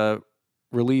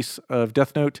release of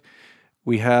Death Note.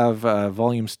 We have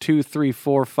Volumes 2, 3,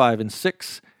 4, 5, and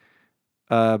 6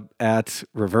 at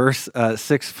reverse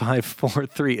 6, 5, 4,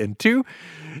 3, and 2.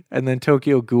 And then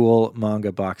Tokyo Ghoul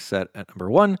manga box set at number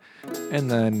 1.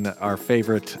 And then our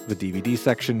favorite, the DVD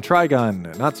section,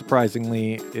 Trigun, not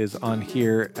surprisingly, is on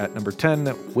here at number 10.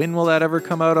 When will that ever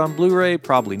come out on Blu-ray?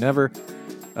 Probably never.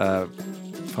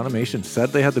 Funimation said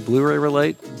they had the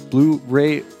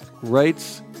Blu-ray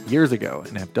rights years ago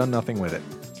and have done nothing with it.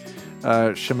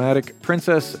 Schematic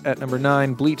Princess at number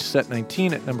 9, Bleach set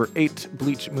 19 at number 8,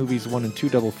 Bleach Movies 1 and 2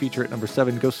 double feature at number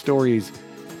 7, Ghost Stories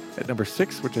at number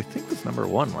 6, which I think was number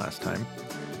 1 last time.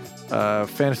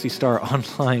 Phantasy Star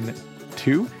Online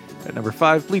 2 at number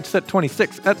 5, Bleach set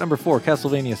 26 at number 4,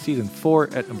 Castlevania Season 4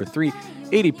 at number 3,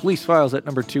 80 Police Files at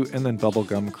number 2, and then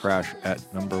Bubblegum Crash at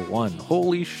number 1.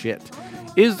 Holy shit.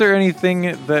 Is there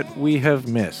anything that we have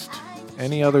missed?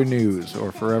 Any other news,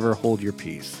 or forever hold your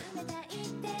peace?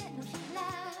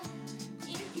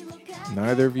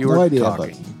 Neither of you are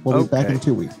talking. We'll be back in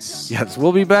 2 weeks. Yes,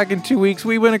 we'll be back in 2 weeks.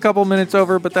 We went a couple minutes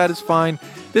over, but that is fine.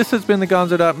 This has been the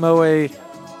Gonzo.moe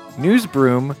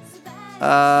Newsbroom.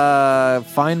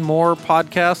 Find more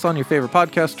podcasts on your favorite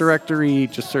podcast directory.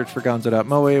 Just search for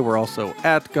Gonzo.moe. We're also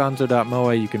at Gonzo.moe.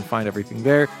 You can find everything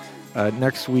there.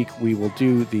 Next week, we will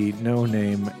do the No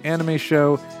Name anime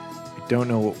show. I don't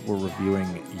know what we're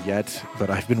reviewing yet, but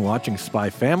I've been watching Spy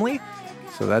Family,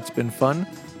 so that's been fun.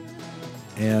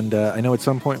 And I know at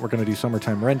some point we're going to do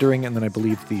Summertime Rendering, and then I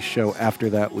believe the show after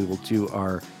that we will do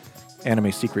our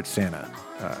Anime Secret Santa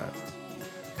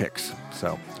picks.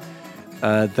 So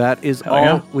that is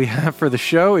all we have for the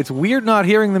show. It's weird not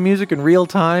hearing the music in real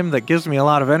time. That gives me a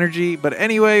lot of energy. But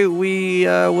anyway, we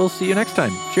will see you next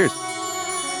time. Cheers.